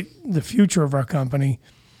populate the future of our company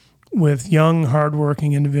with young,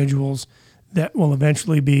 hardworking individuals that will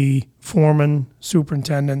eventually be foremen,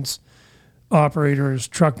 superintendents, operators,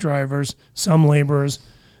 truck drivers, some laborers,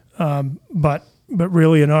 but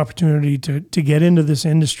really an opportunity to get into this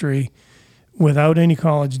industry without any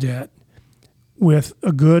college debt, with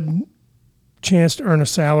a good chance to earn a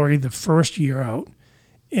salary the first year out,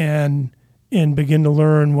 and begin to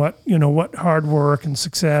learn what hard work and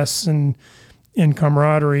success and and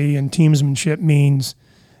camaraderie and teamsmanship means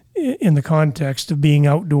in the context of being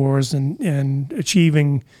outdoors and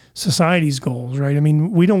achieving society's goals, right? I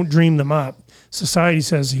mean, we don't dream them up. Society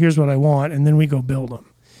says, here's what I want, and then we go build them.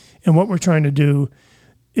 And what we're trying to do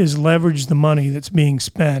is leverage the money that's being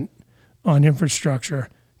spent on infrastructure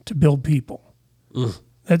to build people.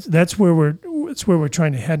 That's where we're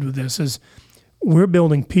trying to head with this. Is we're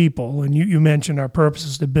building people, and you mentioned our purpose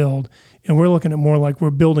is to build, and we're looking at more like we're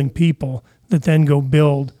building people that then go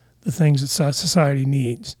build the things that society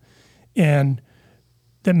needs. And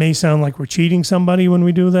that may sound like we're cheating somebody when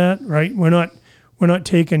we do that, right? We're not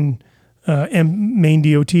taking Maine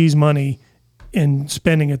DOT's money and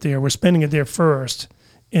spending it there. We're spending it there first,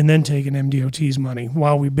 and then taking MDOT's money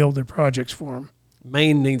while we build their projects for them.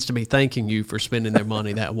 Maine needs to be thanking you for spending their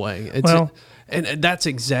money that way. And that's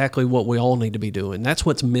exactly what we all need to be doing. That's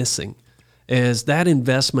what's missing, is that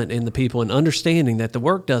investment in the people and understanding that the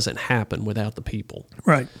work doesn't happen without the people.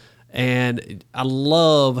 Right. And I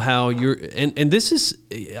love how and this is,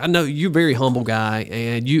 I know you're a very humble guy,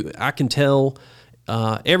 and I can tell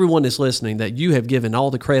everyone that's listening that you have given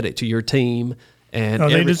all the credit to your team. And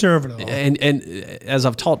they deserve it all. And as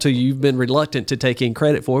I've talked to you, you've been reluctant to take any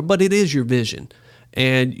credit for it, but it is your vision.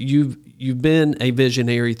 And you've been a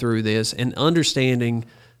visionary through this, and understanding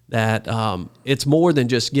that it's more than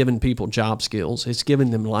just giving people job skills. It's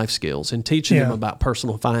giving them life skills and teaching them about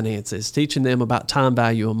personal finances, teaching them about time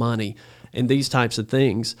value of money and these types of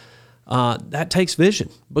things. That takes vision,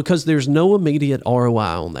 because there's no immediate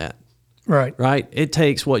ROI on that. Right. It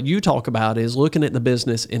takes, what you talk about is looking at the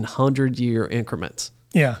business in 100-year increments.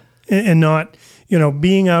 Yeah. And not,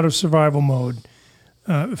 being out of survival mode.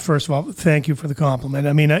 First of all, thank you for the compliment.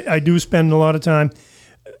 I mean, I do spend a lot of time.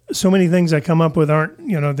 So many things I come up with aren't,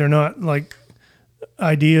 they're not like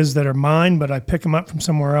ideas that are mine, but I pick them up from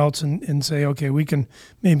somewhere else and say, okay, we can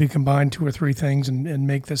maybe combine 2 or 3 things and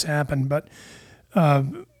make this happen. But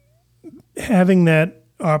having that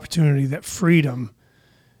opportunity, that freedom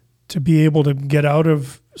to be able to get out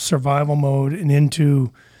of survival mode and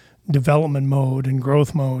into development mode and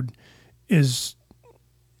growth mode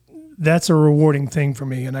that's a rewarding thing for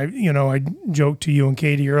me. And I joked to you and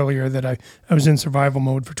Katie earlier that I was in survival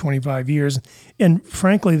mode for 25 years. And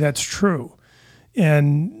frankly, that's true.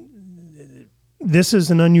 And this is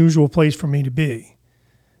an unusual place for me to be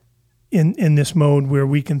in this mode where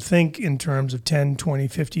we can think in terms of 10, 20,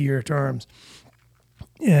 50-year terms.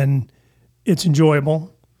 And it's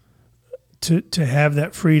enjoyable to have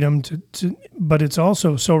that freedom but it's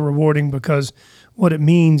also so rewarding, because what it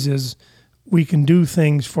means is we can do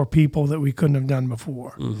things for people that we couldn't have done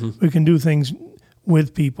before. Mm-hmm. We can do things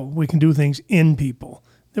with people. We can do things in people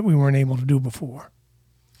that we weren't able to do before.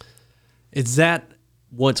 Is that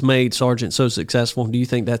what's made Sargent so successful? Do you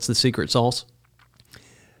think that's the secret sauce?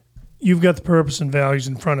 You've got the purpose and values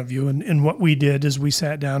in front of you, and what we did is we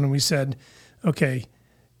sat down and we said, okay,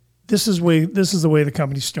 this is the way the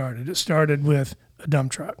company started. It started with a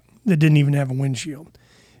dump truck that didn't even have a windshield.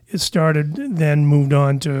 It started, then moved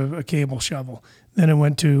on to a cable shovel. Then it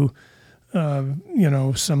went to,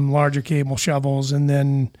 some larger cable shovels, and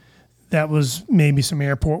then that was maybe some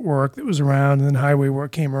airport work that was around, and then highway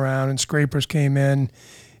work came around, and scrapers came in,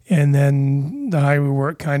 and then the highway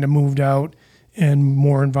work kind of moved out, and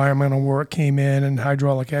more environmental work came in, and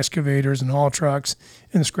hydraulic excavators and haul trucks,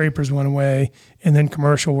 and the scrapers went away, and then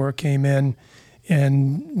commercial work came in,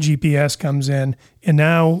 and GPS comes in. And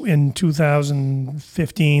now in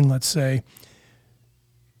 2015, let's say,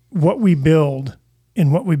 what we build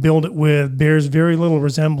and what we build it with bears very little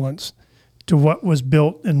resemblance to what was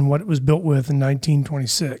built and what it was built with in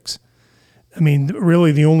 1926. I mean,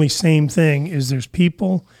 really the only same thing is there's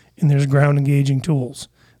people and there's ground engaging tools.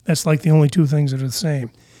 That's like the only 2 things that are the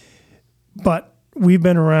same. But we've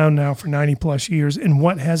been around now for 90 plus years, and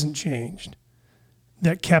what hasn't changed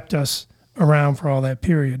that kept us around for all that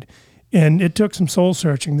period? And it took some soul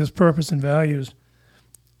searching. This purpose and values,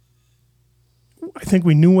 I think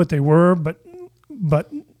we knew what they were, but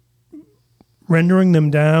rendering them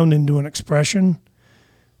down into an expression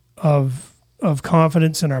of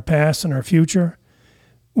confidence in our past and our future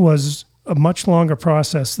was a much longer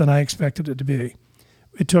process than I expected it to be.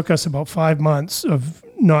 It took us about 5 months of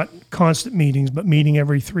not constant meetings, but meeting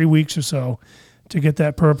every 3 weeks or so to get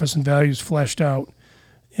that purpose and values fleshed out.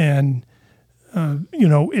 And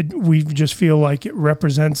we just feel like it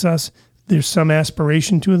represents us. There's some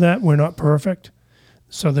aspiration to that. We're not perfect,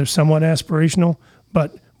 so there's somewhat aspirational,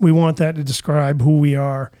 but we want that to describe who we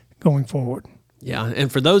are going forward. Yeah,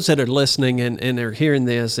 and for those that are listening and they're hearing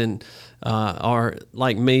this and are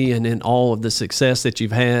like me and in all of the success that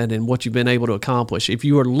you've had and what you've been able to accomplish, if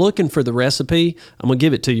you are looking for the recipe, I'm going to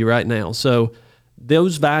give it to you right now. So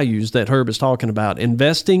those values that Herb is talking about,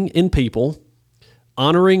 investing in people,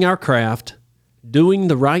 honoring our craft, doing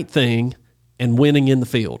the right thing, and winning in the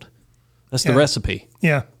field. That's the recipe.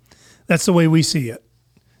 Yeah, that's the way we see it.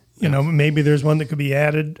 You know, maybe there's one that could be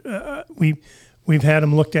added. We've had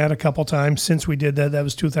them looked at a couple times since we did that. That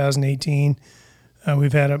was 2018.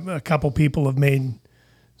 We've had a couple people have made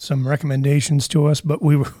some recommendations to us, but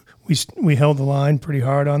we held the line pretty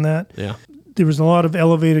hard on that. Yeah. There was a lot of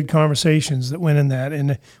elevated conversations that went in that.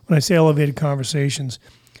 And when I say elevated conversations,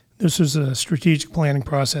 this was a strategic planning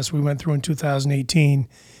process we went through in 2018.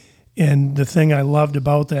 And the thing I loved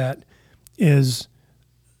about that is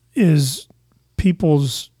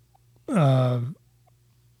people's decibel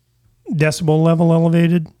level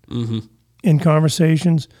elevated in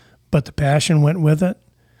conversations, but the passion went with it,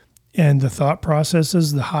 and the thought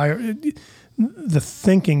processes, the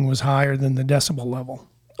thinking was higher than the decibel level,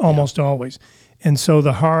 almost always. And so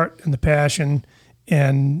the heart and the passion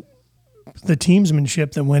and the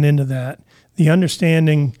teamsmanship that went into that, the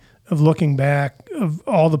understanding of looking back of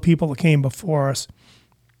all the people that came before us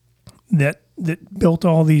that built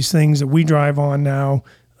all these things that we drive on now,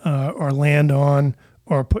 or land on,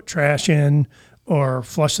 or put trash in, or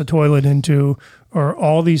flush the toilet into, or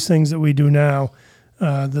all these things that we do now,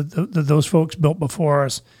 that those folks built before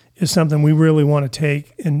us, is something we really want to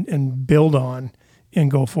take and build on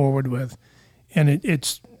and go forward with. And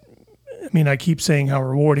I keep saying how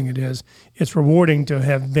rewarding it is. It's rewarding to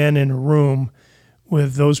have been in a room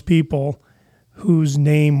with those people whose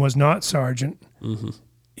name was not Sargent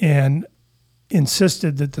and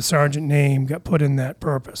insisted that the Sargent name got put in that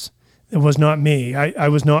purpose. It was not me. I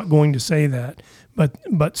was not going to say that,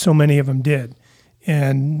 but so many of them did,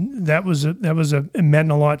 and it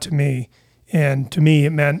meant a lot to me. And to me,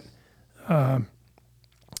 it meant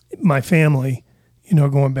my family. You know,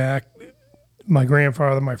 going back, my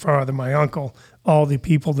grandfather, my father, my uncle, all the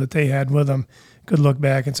people that they had with them could look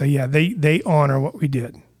back and say, yeah, they honor what we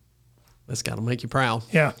did. That's got to make you proud.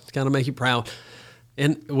 Yeah, it's got to make you proud.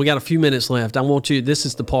 And we got a few minutes left. This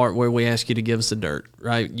is the part where we ask you to give us the dirt,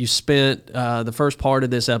 right? You spent the first part of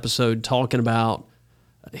this episode talking about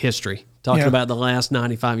history, talking about the last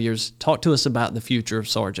 95 years. Talk to us about the future of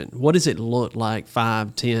Sargent. What does it look like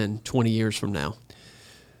 5, 10, 20 years from now?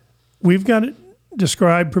 We've got it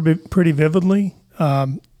described pretty vividly.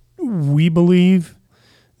 We believe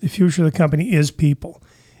the future of the company is people.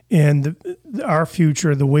 And our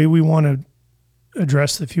future, the way we want to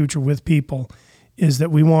address the future with people, is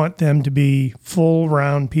that we want them to be full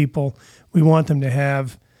round people. We want them to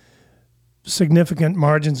have significant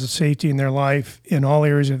margins of safety in their life, in all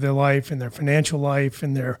areas of their life, in their financial life,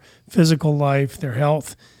 in their physical life, their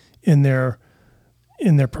health, in their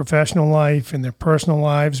professional life, in their personal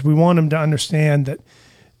lives. We want them to understand that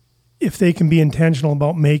if they can be intentional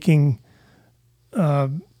about making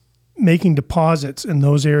deposits in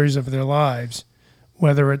those areas of their lives,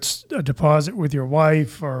 whether it's a deposit with your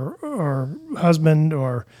wife or husband,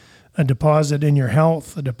 or a deposit in your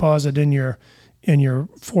health, a deposit in your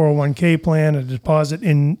 401k plan, a deposit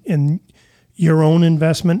in your own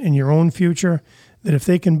investment, in your own future, that if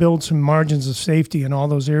they can build some margins of safety in all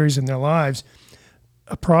those areas in their lives,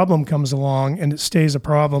 a problem comes along and it stays a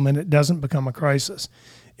problem and it doesn't become a crisis.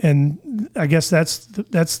 And I guess that's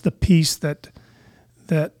the piece that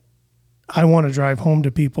I want to drive home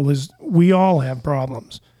to people is we all have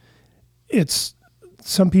problems. It's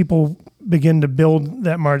some people begin to build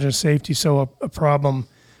that margin of safety so a problem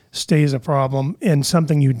stays a problem and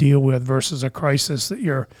something you deal with versus a crisis that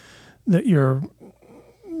you're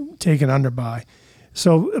taken under by.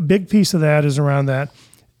 So a big piece of that is around that,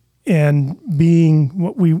 and being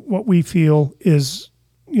what we feel is,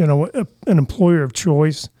 you know, an employer of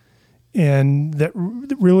choice, and that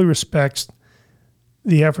really respects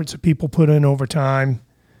the efforts that people put in over time,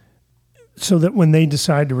 so that when they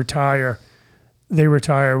decide to retire, they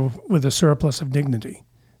retire with a surplus of dignity.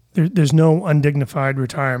 There's no undignified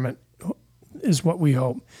retirement, is what we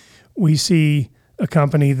hope. We see a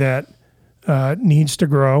company that needs to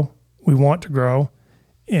grow, we want to grow,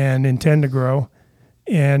 and intend to grow,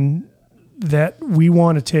 and that we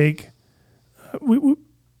want to take, we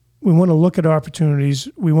want to look at opportunities,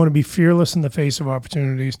 we want to be fearless in the face of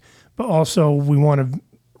opportunities, but also we want to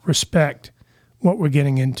respect what we're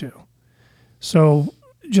getting into. So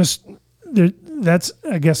that's,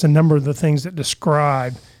 I guess, a number of the things that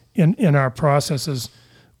describe in our processes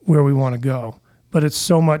where we want to go. But it's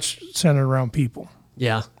so much centered around people.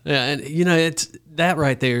 Yeah. And, you know, it's that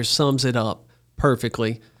right there sums it up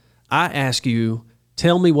perfectly. I ask you,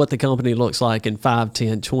 tell me what the company looks like in 5,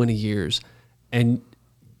 10, 20 years. And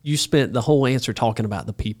you spent the whole answer talking about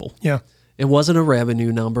the people. Yeah. It wasn't a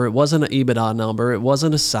revenue number. It wasn't an EBITDA number. It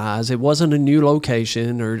wasn't a size. It wasn't a new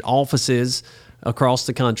location or offices across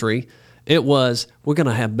the country. It was, we're going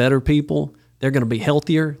to have better people. They're going to be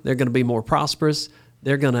healthier. They're going to be more prosperous.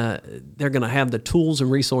 They're going to have the tools and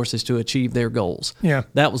resources to achieve their goals. Yeah.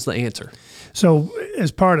 That was the answer. So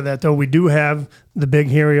as part of that, though, we do have the big,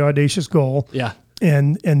 hairy, audacious goal. Yeah.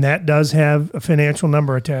 And that does have a financial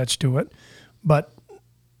number attached to it. But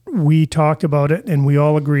we talked about it, and we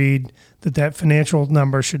all agreed that financial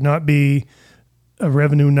number should not be a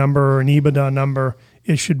revenue number or an EBITDA number.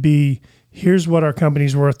 It should be, here's what our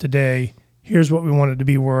company's worth today. Here's what we want it to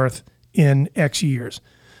be worth in X years,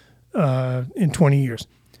 in 20 years.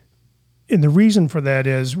 And the reason for that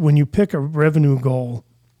is when you pick a revenue goal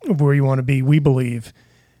of where you want to be, we believe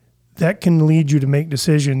that can lead you to make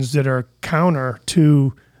decisions that are counter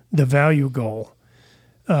to the value goal.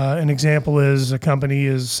 An example is a company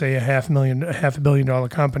is, say, $500 million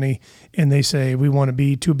company, and they say we want to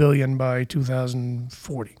be $2 billion by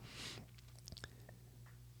 2040.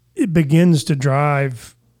 It begins to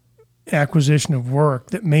drive acquisition of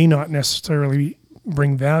work that may not necessarily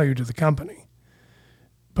bring value to the company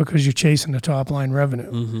because you're chasing the top line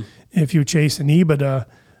revenue. Mm-hmm. If you chase an EBITDA,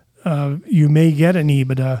 you may get an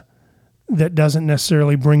EBITDA that doesn't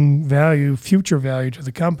necessarily bring future value to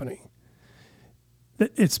the company.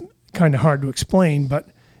 It's kind of hard to explain, but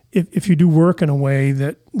if you do work in a way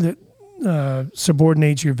that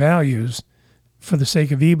subordinates your values for the sake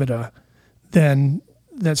of EBITDA, then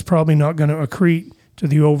that's probably not going to accrete to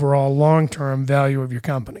the overall long-term value of your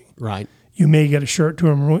company. Right. You may get a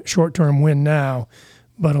short-term win now,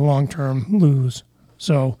 but a long-term lose.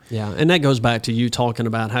 So yeah, and that goes back to you talking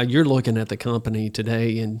about how you're looking at the company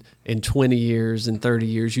today in 20 years and 30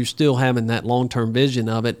 years. You still having that long-term vision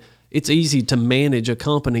of it. It's easy to manage a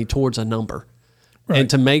company towards a number, right, and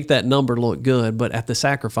to make that number look good, but at the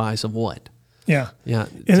sacrifice of what? Yeah, yeah,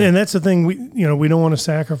 and that's the thing. We don't want to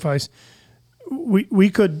sacrifice. We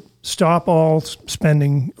could stop all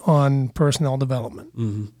spending on personnel development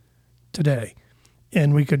mm-hmm. today,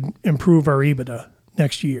 and we could improve our EBITDA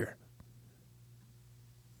next year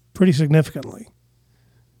pretty significantly.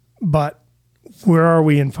 But where are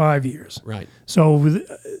we in 5 years? Right. So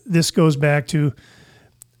this goes back to,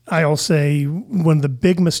 I'll say, one of the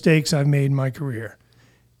big mistakes I've made in my career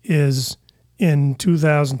is in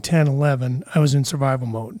 2010-11, I was in survival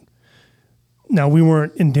mode. Now, we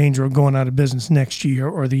weren't in danger of going out of business next year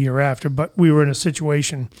or the year after, but we were in a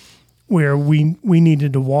situation where we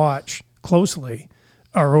needed to watch closely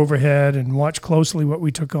our overhead and watch closely what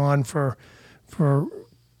we took on for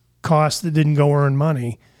costs that didn't go earn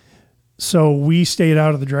money. So we stayed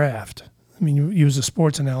out of the draft. I mean, you use a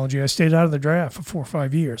sports analogy. I stayed out of the draft for 4 or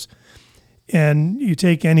 5 years. And you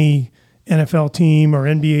take any NFL team or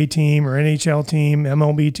NBA team or NHL team,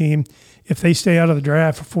 MLB team, if they stay out of the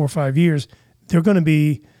draft for 4 or 5 years, they're going to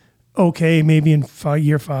be okay maybe in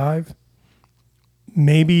year 5,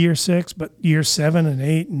 maybe year 6, but year 7 and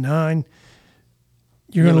 8 and 9,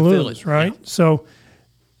 you're going to lose, right? Yeah.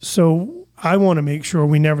 So I want to make sure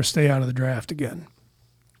we never stay out of the draft again.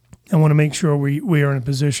 I want to make sure we are in a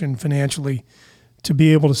position financially to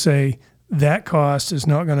be able to say that cost is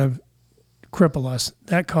not going to cripple us.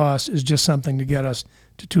 That cost is just something to get us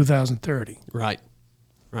to 2030. Right.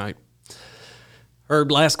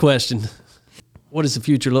 Herb, last question. What does the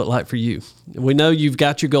future look like for you? We know you've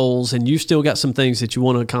got your goals and you've still got some things that you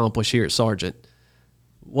want to accomplish here at Sargent.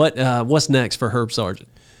 What's next for Herb Sargent?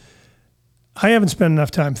 I haven't spent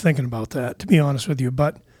enough time thinking about that, to be honest with you,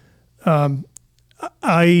 but I'm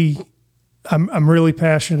really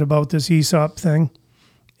passionate about this ESOP thing,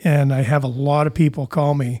 and I have a lot of people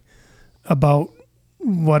call me about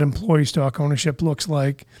what employee stock ownership looks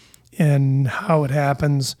like and how it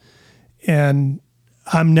happens. And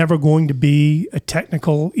I'm never going to be a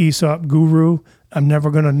technical ESOP guru. I'm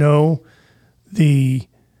never going to know the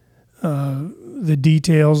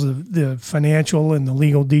details, the financial and the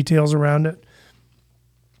legal details around it.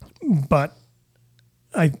 But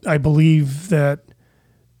I believe that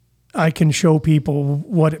I can show people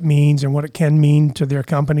what it means and what it can mean to their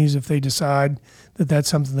companies if they decide that that's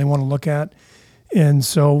something they want to look at. And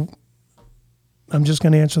so I'm just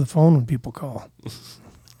going to answer the phone when people call.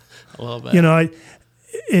 I love that. You know,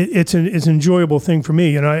 it's an enjoyable thing for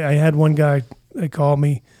me. You know, I had one guy that called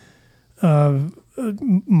me a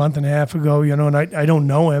month and a half ago, you know, and I don't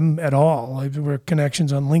know him at all. We're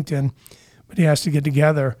connections on LinkedIn, but he has to get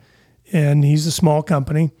together. And he's a small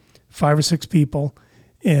company, 5 or 6 people.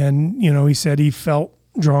 And, you know, he said he felt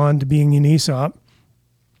drawn to being an ESOP.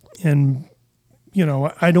 And,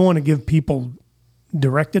 I don't want to give people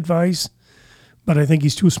direct advice, but I think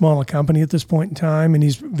he's too small a company at this point in time, and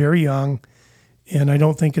he's very young, and I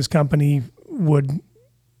don't think his company would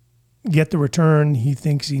get the return he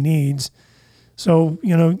thinks he needs. So,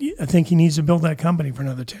 I think he needs to build that company for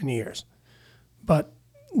another 10 years. But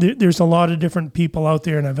there's a lot of different people out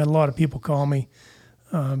there, and I've had a lot of people call me.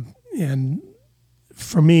 And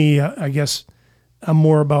for me, I guess I'm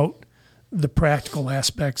more about the practical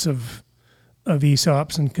aspects of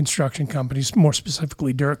ESOPs and construction companies, more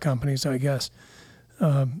specifically dirt companies, I guess,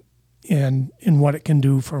 and what it can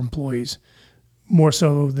do for employees, more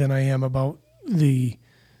so than I am about the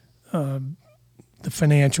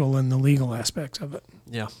financial and the legal aspects of it.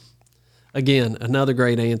 Yeah. Again, another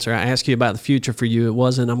great answer. I asked you about the future for you. It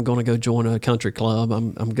wasn't, I'm going to go join a country club.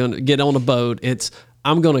 I'm going to get on a boat. It's,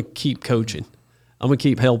 I'm going to keep coaching. I'm going to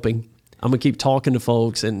keep helping. I'm going to keep talking to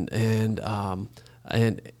folks, and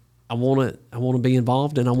I want to be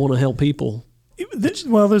involved, and I want to help people.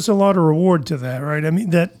 Well, there's a lot of reward to that, right? I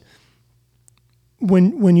mean, that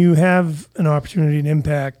when you have an opportunity to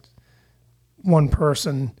impact one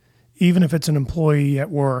person, even if it's an employee at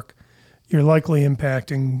work, you're likely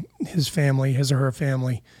impacting his family, his or her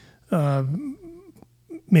family,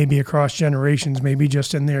 maybe across generations, maybe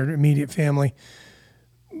just in their immediate family.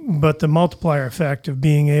 But the multiplier effect of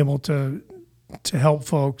being able to help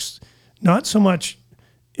folks, not so much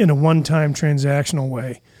in a one-time transactional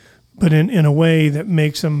way, but in a way that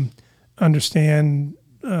makes them understand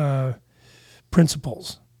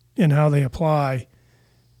principles and how they apply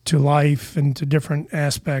to life and to different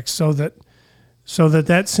aspects, so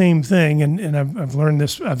that same thing, and I've learned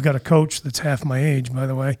this. I've got a coach that's half my age, by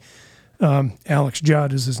the way. Alex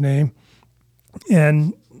Judd is his name,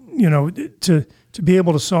 and to be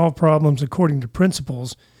able to solve problems according to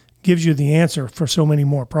principles gives you the answer for so many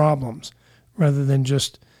more problems, rather than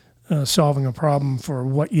just solving a problem for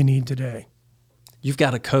what you need today. You've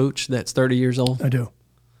got a coach that's 30 years old? I do.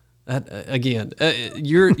 That, again,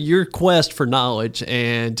 your quest for knowledge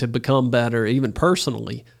and to become better, even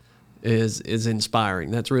personally, is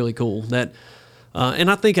inspiring. That's really cool. That, and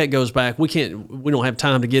I think that goes back. We don't have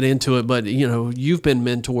time to get into it, but you've been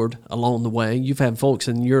mentored along the way. You've had folks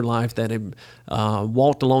in your life that have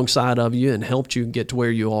walked alongside of you and helped you get to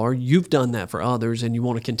where you are. You've done that for others, and you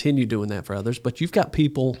want to continue doing that for others. But you've got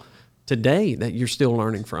people today that you're still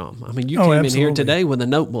learning from. I mean, you came in here today with a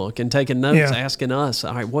notebook and taking notes, asking us,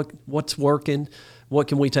 all right, what's working? What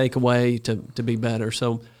can we take away to be better?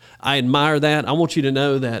 So I admire that. I want you to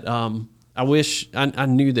know that I wish I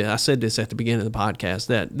knew that. I said this at the beginning of the podcast,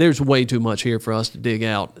 that there's way too much here for us to dig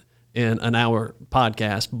out in an hour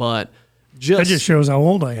podcast, but that just shows how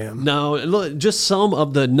old I am. No, look, just some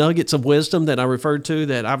of the nuggets of wisdom that I referred to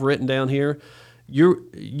that I've written down here.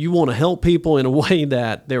 You want to help people in a way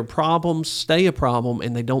that their problems stay a problem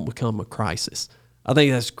and they don't become a crisis. I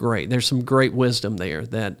think that's great. There's some great wisdom there,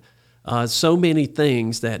 that so many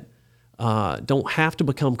things that don't have to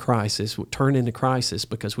become crisis would turn into crisis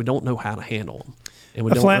because we don't know how to handle them.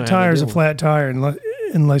 And a flat tire is a flat tire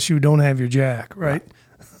unless you don't have your jack, right?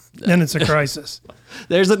 Then it's a crisis.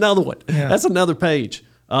 There's another one. Yeah. That's another page.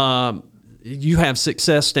 You have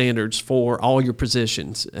success standards for all your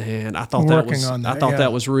positions, and I thought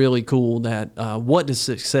that was really cool. That what does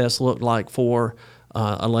success look like for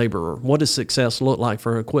a laborer? What does success look like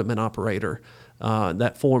for an equipment operator?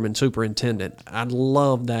 That foreman, superintendent. I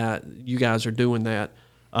love that you guys are doing that.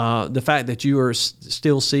 The fact that you are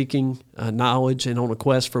still seeking knowledge and on a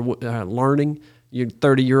quest for learning. Your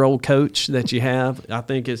 30-year-old coach that you have, I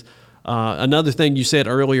think, is another thing you said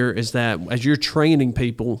earlier, is that as you're training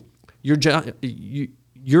people, your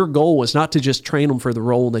goal is not to just train them for the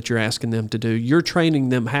role that you're asking them to do. You're training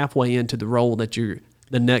them halfway into the role that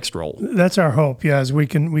the next role. That's our hope, yeah, is we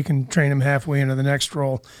can train them halfway into the next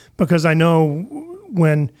role. Because I know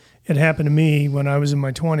when it happened to me when I was in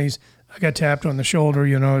my 20s, I got tapped on the shoulder.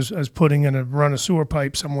 I was putting in a run of sewer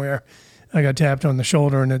pipe somewhere. I got tapped on the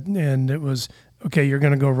shoulder, and it was, okay, you're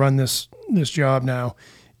going to go run this job now.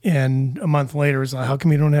 And a month later, it's like, how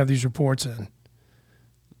come you don't have these reports in?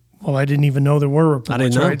 Well, I didn't even know there were reports, I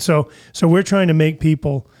didn't know. Right? So we're trying to make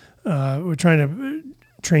people, we're trying to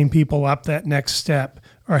train people up that next step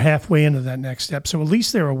or halfway into that next step. So at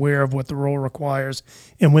least they're aware of what the role requires.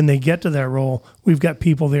 And when they get to that role, we've got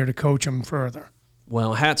people there to coach them further.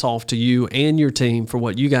 Well, hats off to you and your team for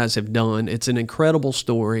what you guys have done. It's an incredible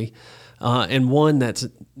story. And one that's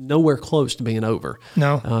nowhere close to being over.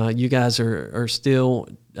 No. You guys are still,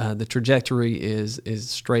 the trajectory is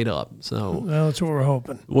straight up. So well, that's what we're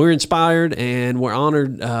hoping. We're inspired, and we're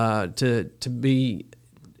honored to be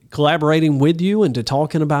collaborating with you and to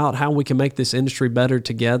talking about how we can make this industry better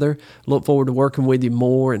together. Look forward to working with you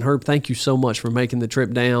more. And Herb, thank you so much for making the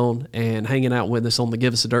trip down and hanging out with us on the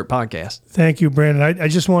Give Us the Dirt podcast. Thank you, Brandon. I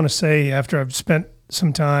just want to say, after I've spent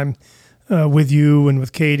some time with you and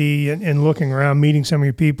with Katie and looking around, meeting some of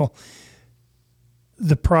your people,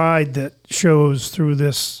 the pride that shows through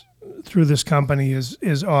this company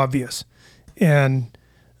is obvious. And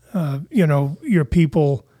your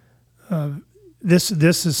people, this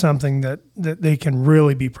is something that they can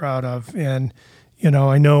really be proud of. And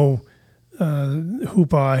I know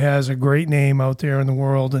Hoopaw has a great name out there in the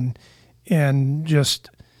world, and just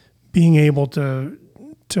being able to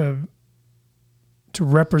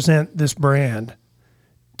represent this brand,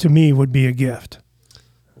 to me, would be a gift.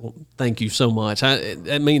 Well, thank you so much.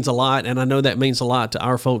 That means a lot, and I know that means a lot to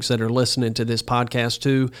our folks that are listening to this podcast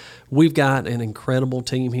too. We've got an incredible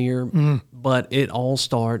team here, but it all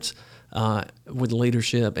starts with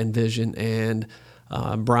leadership and vision, and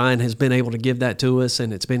Brian has been able to give that to us,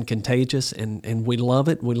 and it's been contagious, and we love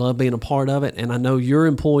it. We love being a part of it, and I know your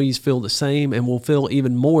employees feel the same and will feel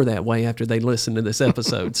even more that way after they listen to this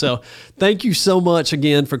episode. So thank you so much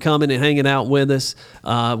again for coming and hanging out with us.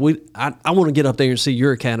 I want to get up there and see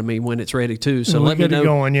your academy when it's ready too. So let me know.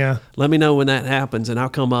 Going, yeah. Let me know when that happens, and I'll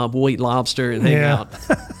come up, we'll eat lobster and hang out.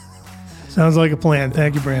 Sounds like a plan.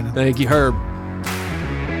 Thank you, Brandon. Thank you, Herb.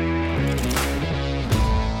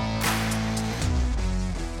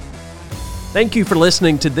 Thank you for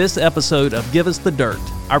listening to this episode of Give Us the Dirt.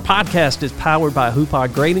 Our podcast is powered by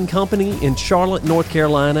Hoopaw Grading Company in Charlotte, North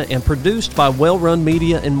Carolina, and produced by Well Run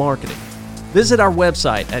Media and Marketing. Visit our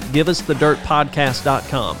website at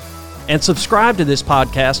giveusthedirtpodcast.com and subscribe to this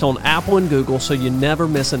podcast on Apple and Google so you never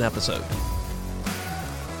miss an episode.